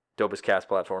fucking dopest CAS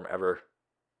platform ever.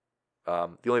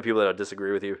 The only people that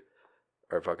disagree with you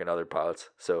are fucking other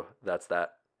pilots. So that's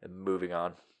that. And moving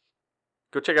on.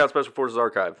 Go check out Special Forces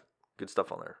Archive. Good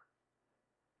stuff on there.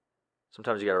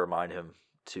 Sometimes you gotta remind him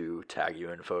to tag you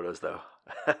in photos, though.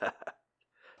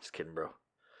 Just kidding, bro.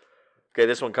 Okay,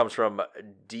 this one comes from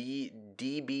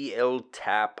DBL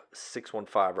Tap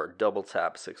 615 or Double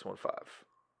Tap 615.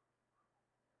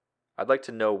 I'd like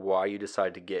to know why you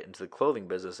decided to get into the clothing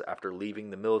business after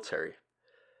leaving the military.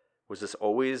 Was this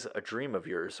always a dream of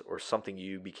yours or something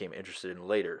you became interested in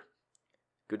later?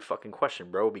 Good fucking question,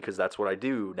 bro, because that's what I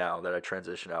do now that I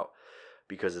transition out.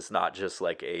 Because it's not just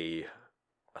like a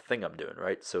thing I'm doing,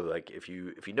 right? So like if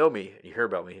you know me and you hear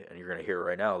about me and you're gonna hear it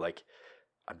right now, like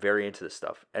I'm very into this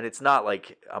stuff. And it's not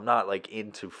like I'm not like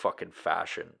into fucking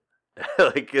fashion.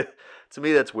 Like to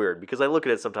me that's weird because I look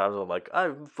at it sometimes and I'm like,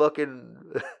 I'm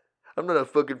not a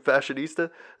fucking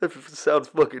fashionista. That sounds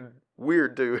fucking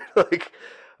weird, dude. Like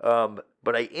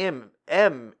but I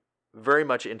am very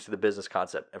much into the business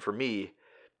concept. And for me,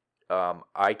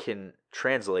 I can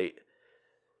translate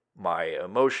my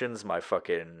emotions, my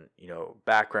fucking,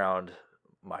 background,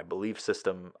 my belief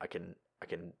system. I can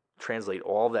translate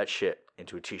all that shit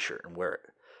into a t-shirt and wear it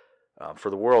for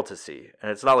the world to see. And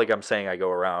it's not like I'm saying I go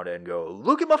around and go,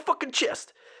 look at my fucking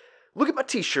chest, look at my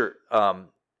t-shirt.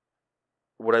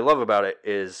 What I love about it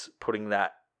is putting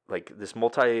that, like, this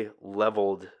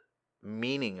multi-leveled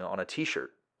meaning on a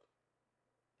t-shirt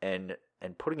and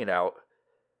putting it out,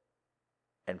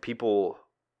 and people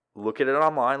look at it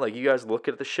online, like you guys look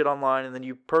at the shit online, and then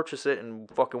you purchase it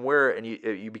and fucking wear it, and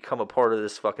you become a part of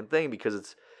this fucking thing because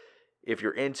it's, if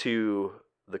you're into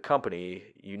the company,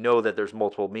 you know that there's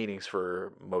multiple meanings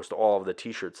for most all of the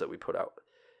t-shirts that we put out.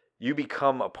 You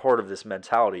become a part of this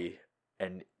mentality,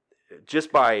 and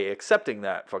just by accepting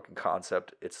that fucking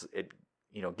concept, it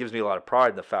gives me a lot of pride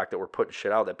in the fact that we're putting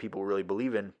shit out that people really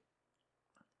believe in,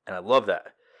 and I love that.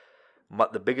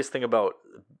 The biggest thing about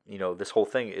this whole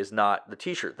thing is not the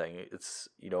t-shirt thing. It's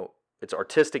it's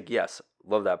artistic. Yes,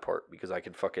 love that part because I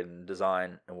can fucking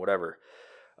design and whatever.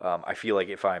 I feel like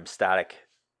if I'm static,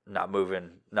 not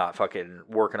moving, not fucking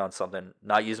working on something,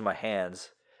 not using my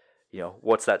hands,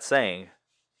 what's that saying?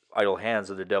 Idle hands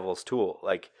are the devil's tool.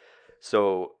 Like,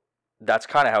 so that's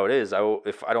kind of how it is.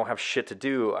 If I don't have shit to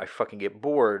do, I fucking get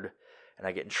bored and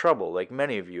I get in trouble. Like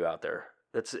many of you out there.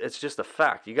 It's just a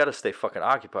fact. You got to stay fucking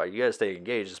occupied. You got to stay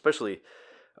engaged, especially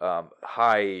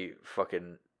high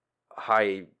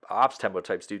ops tempo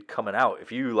types, dude, coming out.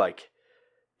 If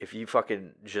you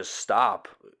fucking just stop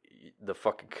the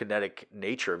fucking kinetic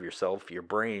nature of yourself, your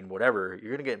brain, whatever,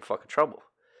 you're gonna get in fucking trouble.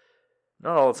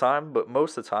 Not all the time, but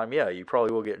most of the time, yeah, you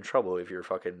probably will get in trouble if you're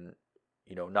fucking,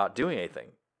 not doing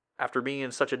anything. After being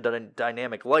in such a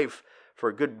dynamic life for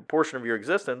a good portion of your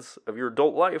existence, of your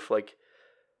adult life, like.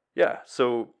 Yeah,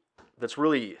 so that's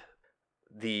really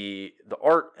the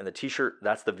art and the t-shirt,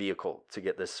 that's the vehicle to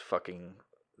get this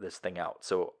thing out.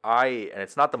 So and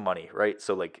it's not the money, right?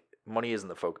 So like money isn't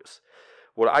the focus.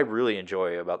 What I really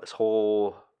enjoy about this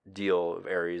whole deal of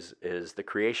Aries is the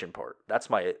creation part. That's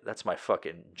my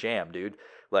fucking jam, dude.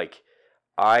 Like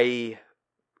I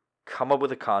come up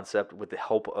with a concept with the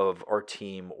help of our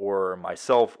team or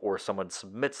myself or someone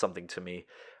submits something to me.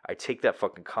 I take that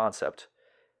fucking concept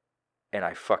and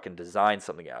I fucking design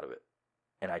something out of it.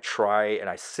 And I try and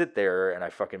I sit there and I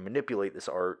fucking manipulate this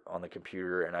art on the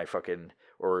computer and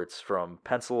or it's from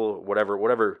pencil,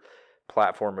 whatever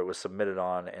platform it was submitted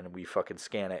on, and we fucking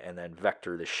scan it and then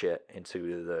vector the shit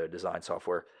into the design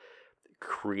software.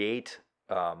 create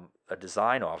a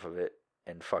design off of it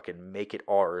and fucking make it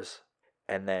ours,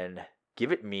 and then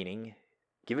give it meaning,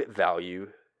 give it value,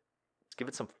 give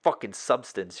it some fucking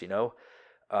substance,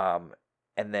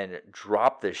 and then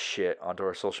drop this shit onto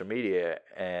our social media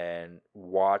and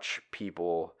watch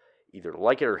people either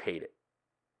like it or hate it.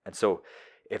 And so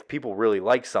if people really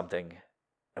like something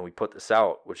and we put this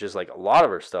out, which is like a lot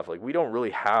of our stuff, like we don't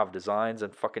really have designs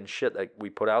and fucking shit that we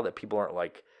put out that people aren't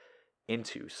like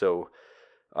into. So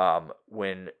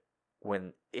when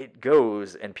it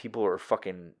goes and people are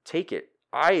fucking take it,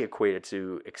 I equate it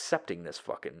to accepting this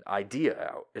fucking idea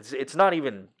out. It's not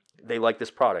even they like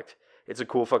this product. It's a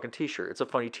cool fucking t-shirt. It's a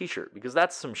funny t-shirt, because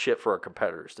that's some shit for our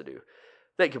competitors to do.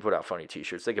 They can put out funny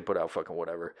t-shirts. They can put out fucking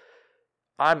whatever.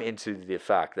 I'm into the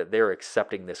fact that they're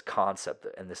accepting this concept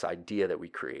and this idea that we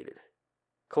created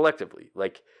collectively.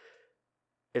 Like,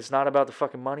 it's not about the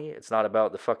fucking money. It's not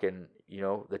about the fucking,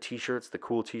 the t-shirts, the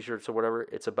cool t-shirts or whatever.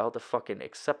 It's about the fucking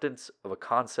acceptance of a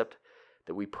concept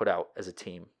that we put out as a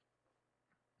team.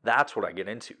 That's what I get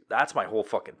into. That's my whole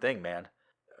fucking thing, man.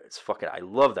 I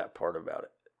love that part about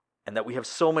it. And that we have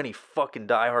so many fucking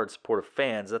diehard supportive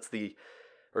fans,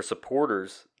 or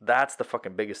supporters, that's the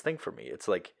fucking biggest thing for me. It's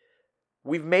like,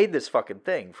 we've made this fucking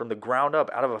thing from the ground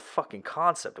up out of a fucking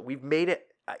concept. We've made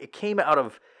it came out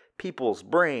of people's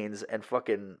brains and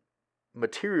fucking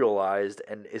materialized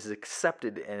and is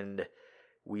accepted, and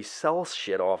we sell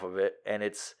shit off of it, and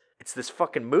it's this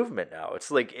fucking movement now. It's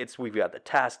like, we've got the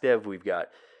task dev, we've got,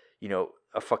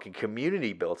 a fucking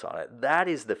community built on it. That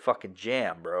is the fucking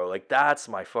jam, bro. Like, that's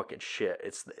my fucking shit.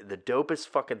 It's the dopest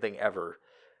fucking thing ever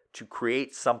to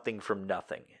create something from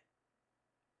nothing.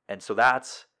 And so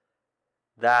that's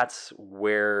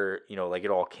where, like,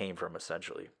 it all came from,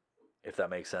 essentially. If that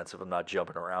makes sense, if I'm not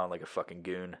jumping around like a fucking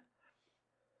goon.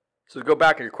 So to go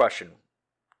back to your question,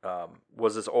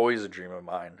 was this always a dream of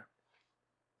mine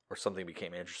or something I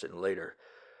became interested in later?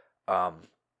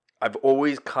 I've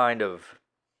always kind of,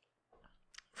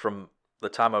 from the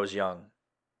time I was young,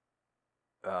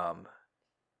 I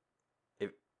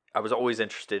was always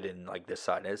interested in like this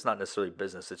side. And it's not necessarily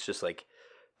business. It's just like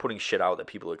putting shit out that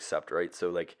people accept, right? So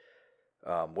like,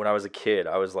 when I was a kid,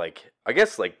 I was like, I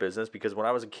guess like business, because when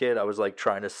I was a kid, I was like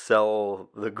trying to sell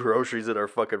the groceries in our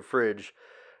fucking fridge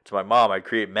to my mom. I'd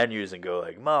create menus and go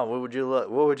like, Mom, what would you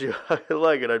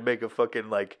like? And I'd make a fucking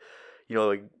like,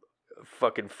 like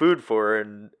fucking food for her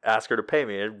and ask her to pay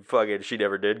me. And fucking, she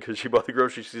never did, because she bought the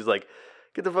groceries. She's like,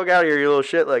 get the fuck out of here, you little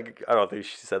shit. Like, I don't think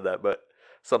she said that, but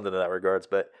something in that regards.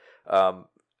 But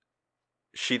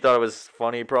she thought it was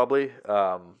funny, probably.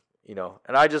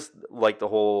 And I just like the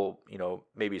whole,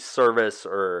 maybe service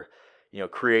or,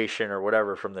 creation or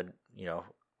whatever from the,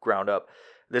 ground up.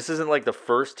 This isn't like the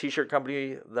first t-shirt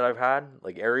company that I've had,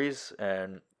 like Aries,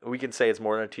 and we can say it's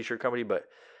more than a t-shirt company, but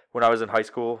when I was in high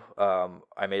school,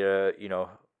 I made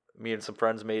me and some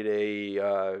friends made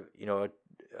a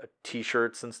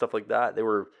t-shirts and stuff like that. They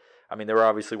were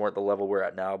obviously weren't the level we're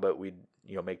at now, but we'd,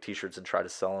 make t-shirts and try to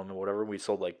sell them and whatever. We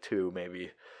sold like 2,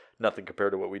 maybe, nothing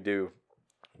compared to what we do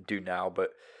now,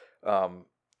 but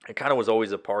it kind of was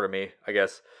always a part of me, I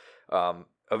guess.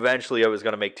 Eventually I was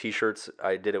going to make t-shirts.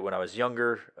 I did it when I was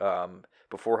younger,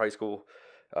 before high school,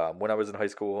 when I was in high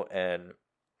school, and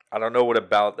I don't know what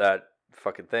about that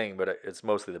fucking thing, but it's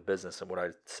mostly the business and what I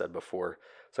said before.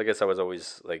 So I guess I was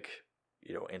always like,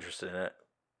 interested in it.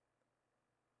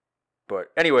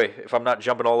 But anyway, if I'm not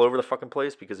jumping all over the fucking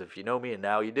place, because if you know me, and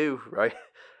now you do, right?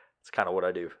 It's kind of what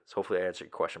I do. So hopefully I answered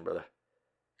your question, brother.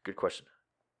 Good question.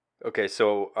 Okay,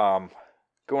 so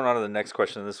going on to the next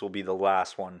question, this will be the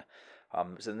last one.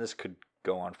 And this could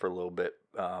go on for a little bit,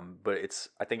 but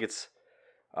I think it's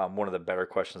one of the better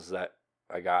questions that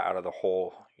I got out of the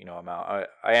whole, amount.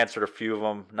 I answered a few of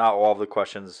them, not all of the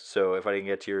questions. So if I didn't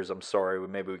get to yours, I'm sorry.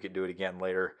 Maybe we could do it again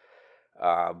later.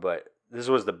 But this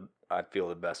was I feel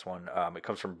the best one. It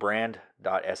comes from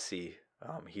brand.sc.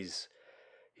 He's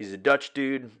a Dutch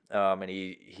dude, and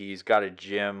he's got a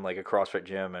gym, like a CrossFit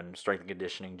gym and strength and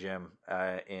conditioning gym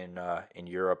in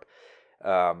Europe.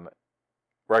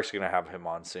 We're actually going to have him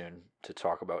on soon to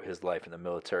talk about his life in the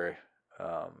military.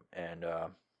 And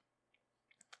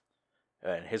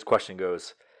his question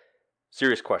goes,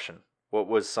 serious question, what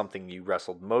was something you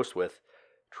wrestled most with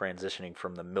transitioning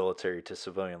from the military to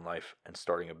civilian life and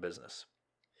starting a business?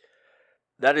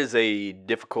 That is a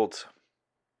difficult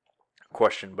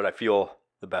question, but I feel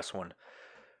the best one,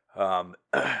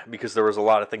 because there was a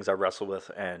lot of things I wrestled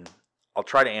with, and I'll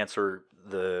try to answer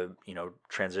the,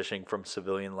 transitioning from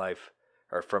civilian life,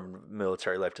 or from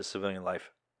military life to civilian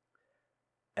life,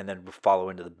 and then follow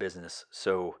into the business.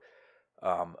 So,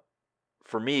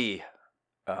 for me,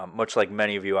 much like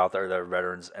many of you out there that are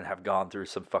veterans and have gone through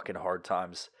some fucking hard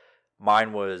times.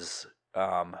 Mine was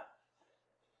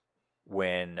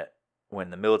when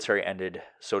the military ended,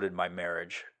 so did my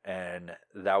marriage, and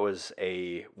that was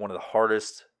one of the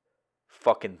hardest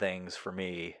fucking things for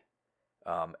me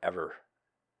ever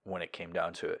when it came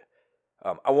down to it.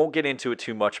 I won't get into it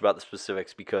too much about the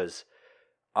specifics because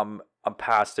I'm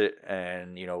past it,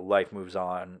 and life moves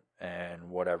on and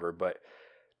whatever. But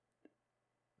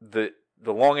the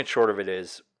long and short of it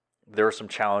is, there are some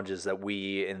challenges that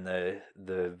we in the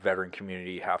veteran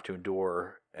community have to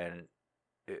endure and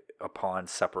upon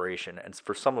separation, and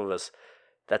for some of us,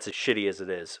 that's as shitty as it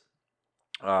is.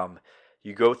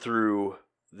 You go through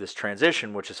this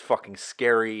transition, which is fucking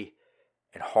scary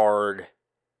and hard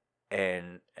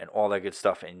and all that good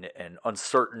stuff, and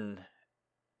uncertain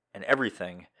and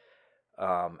everything.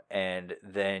 And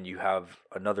then you have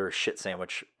another shit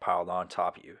sandwich piled on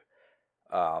top of you.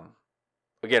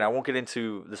 Again, I won't get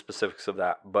into the specifics of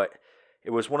that, but it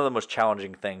was one of the most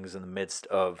challenging things in the midst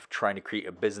of trying to create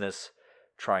a business,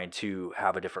 trying to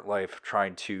have a different life,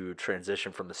 trying to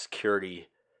transition from the security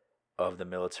of the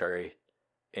military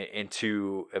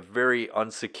into a very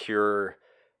unsecure,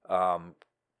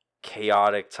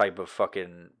 chaotic type of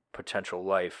fucking potential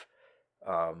life.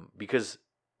 Because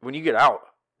when you get out,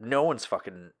 no one's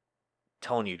fucking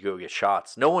telling you to go get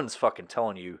shots. No one's fucking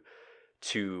telling you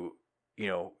to,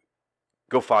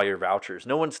 go file your vouchers.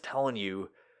 No one's telling you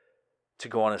to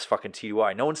go on this fucking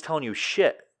TDY. No one's telling you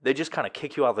shit. They just kind of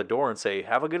kick you out the door and say,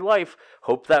 have a good life.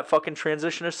 Hope that fucking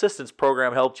transition assistance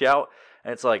program helped you out.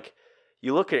 And it's like,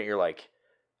 you look at it and you're like,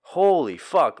 holy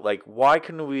fuck. Like, why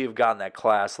couldn't we have gotten that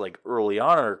class like early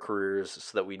on in our careers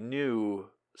so that we knew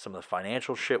some of the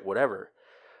financial shit, whatever.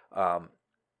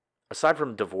 Aside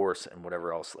from divorce and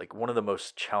whatever else, like one of the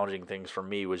most challenging things for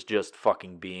me was just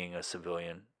fucking being a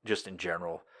civilian, just in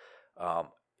general.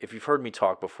 If you've heard me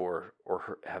talk before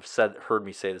or heard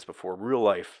me say this before, real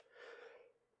life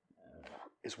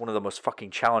is one of the most fucking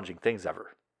challenging things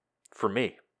ever for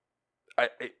me.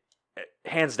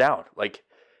 Hands down, like,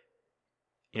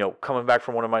 coming back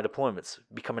from one of my deployments,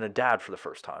 becoming a dad for the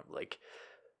first time, like,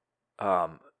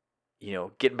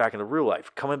 getting back into real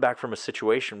life, coming back from a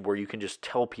situation where you can just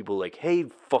tell people like, hey,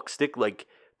 fuck stick, like,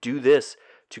 do this,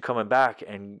 to coming back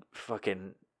and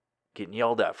fucking getting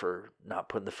yelled at for not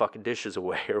putting the fucking dishes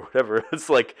away or whatever. It's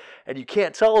like, and you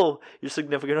can't tell your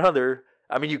significant other.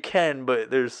 I mean, you can, but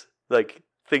there's like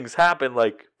things happen,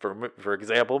 like for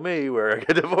example, me, where I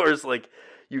get divorced, like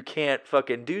you can't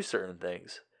fucking do certain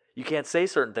things. You can't say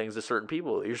certain things to certain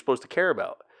people that you're supposed to care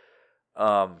about.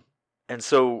 And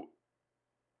so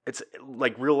it's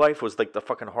like real life was like the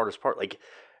fucking hardest part. Like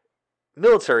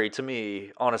military to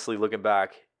me, honestly, looking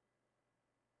back,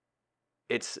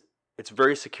 it's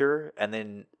very secure, and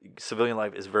then civilian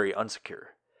life is very unsecure.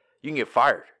 You can get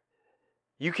fired.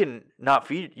 You can not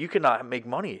feed. You cannot make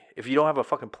money if you don't have a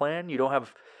fucking plan. You don't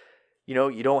have,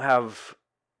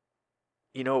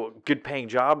 good paying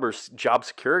job or job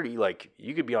security. Like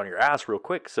you could be on your ass real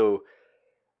quick. So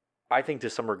I think to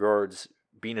some regards,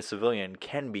 being a civilian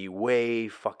can be way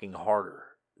fucking harder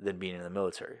than being in the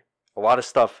military. A lot of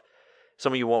stuff,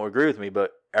 some of you won't agree with me,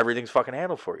 but everything's fucking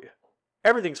handled for you.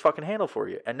 Everything's fucking handled for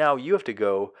you. And now you have to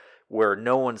go where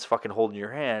no one's fucking holding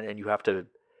your hand, and you have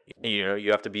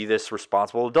to be this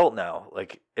responsible adult now.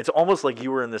 Like, it's almost like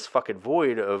you were in this fucking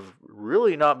void of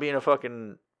really not being a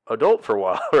fucking adult for a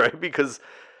while, right? Because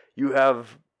you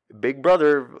have big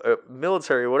brother,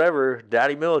 military, whatever,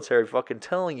 daddy military fucking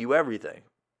telling you everything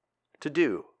to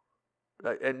do.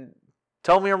 And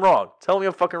tell me I'm wrong. Tell me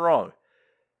I'm fucking wrong.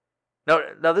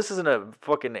 Now this isn't a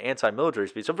fucking anti-military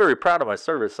speech. I'm very proud of my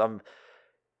service. I'm,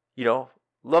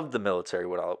 loved the military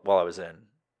while I was in.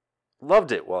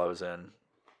 Loved it while I was in,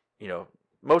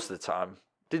 most of the time.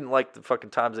 Didn't like the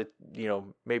fucking times that,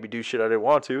 maybe do shit I didn't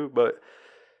want to, but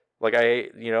like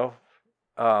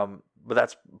but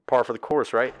that's par for the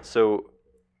course, right? So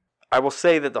I will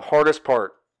say that the hardest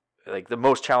part, like the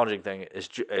most challenging thing is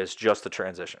just the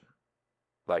transition.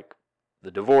 Like the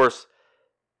divorce,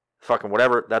 fucking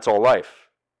whatever, that's all life.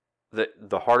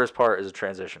 The hardest part is a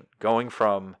transition. Going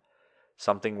from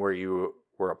something where you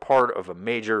were a part of a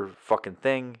major fucking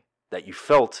thing that you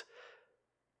felt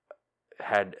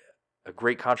had a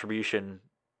great contribution,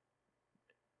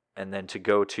 and then to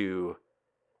go to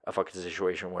a fucking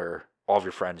situation where all of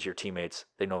your friends, your teammates,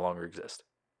 they no longer exist.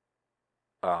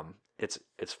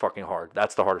 It's fucking hard.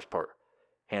 That's the hardest part,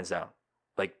 hands down.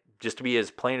 Like, just to be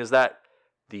as plain as that,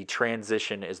 the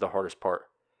transition is the hardest part.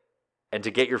 And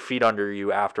to get your feet under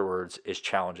you afterwards is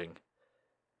challenging.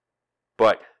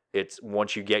 But it's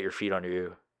once you get your feet under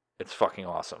you, it's fucking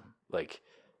awesome. Like,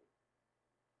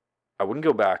 I wouldn't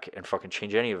go back and fucking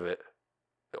change any of it.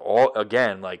 All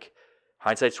again, like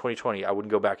hindsight's 2020. I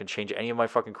wouldn't go back and change any of my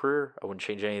fucking career. I wouldn't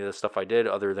change any of the stuff I did,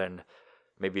 other than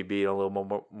maybe being a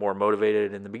little more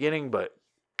motivated in the beginning. But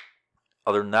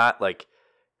other than that, like,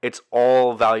 it's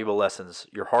all valuable lessons.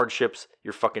 Your hardships,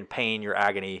 your fucking pain, your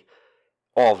agony,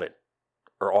 all of it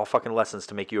are all fucking lessons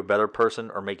to make you a better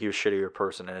person or make you a shittier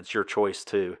person. And it's your choice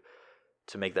to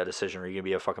make that decision. Are you going to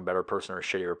be a fucking better person or a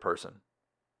shittier person?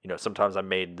 You know, sometimes I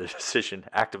made the decision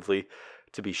actively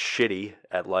to be shitty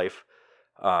at life.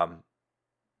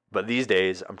 But these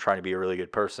days, I'm trying to be a really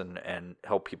good person and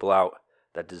help people out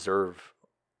that deserve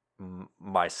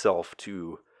myself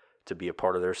to be a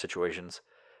part of their situations.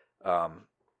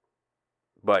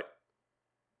 But,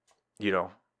 you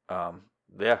know,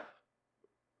 yeah.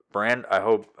 Brand, I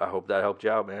hope that helped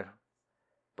you out, man.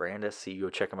 Brand SC, go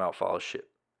check him out, follow shit.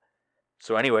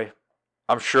 So anyway,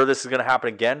 I'm sure this is going to happen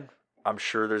again. I'm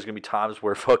sure there's going to be times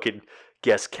where fucking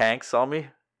guest canks on me.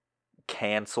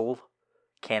 Cancel.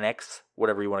 Canex,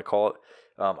 whatever you want to call it.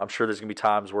 I'm sure there's going to be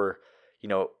times where, you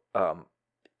know,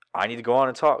 I need to go on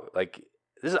and talk. Like,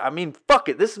 fuck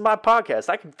it. This is my podcast.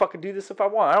 I can fucking do this if I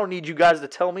want. I don't need you guys to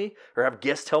tell me or have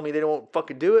guests tell me they don't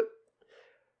fucking do it.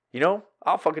 You know,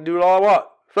 I'll fucking do it all I want.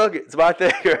 Fuck it. It's my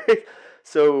thing, right?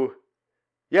 So,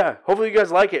 yeah, hopefully you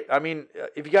guys like it. I mean,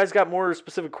 if you guys got more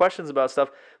specific questions about stuff,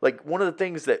 like one of the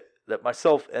things that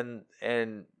myself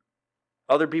and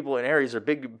other people in Aries are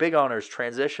big on is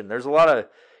transition. There's a lot of,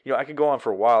 you know, I could go on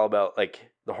for a while about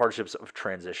like the hardships of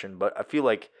transition, but I feel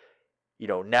like, you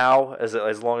know, now as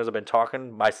long as I've been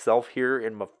talking myself here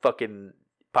in my fucking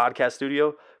podcast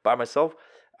studio by myself,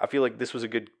 I feel like this was a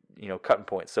good, you know, cutting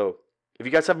point. So if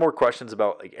you guys have more questions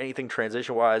about like anything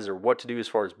transition wise or what to do as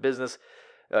far as business,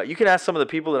 you can ask some of the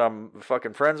people that I'm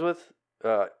fucking friends with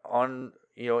on,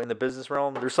 you know, in the business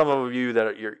realm. There's some of you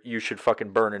that you should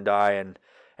fucking burn and die,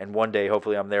 and one day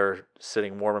hopefully I'm there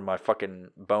sitting warming my fucking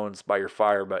bones by your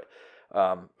fire. But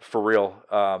for real,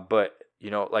 but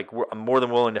you know, like I'm more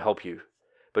than willing to help you.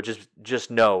 But just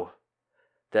know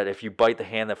that if you bite the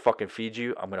hand that fucking feeds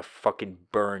you, I'm gonna fucking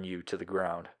burn you to the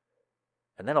ground,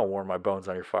 and then I'll warm my bones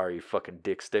on your fire. You fucking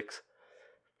dick sticks.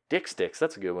 Dick sticks,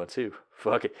 that's a good one too.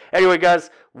 Fuck it. Anyway, guys,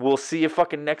 we'll see you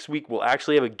fucking next week. We'll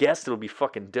actually have a guest. It'll be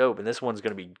fucking dope, and this one's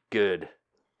gonna be good.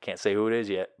 Can't say who it is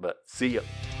yet, but see ya.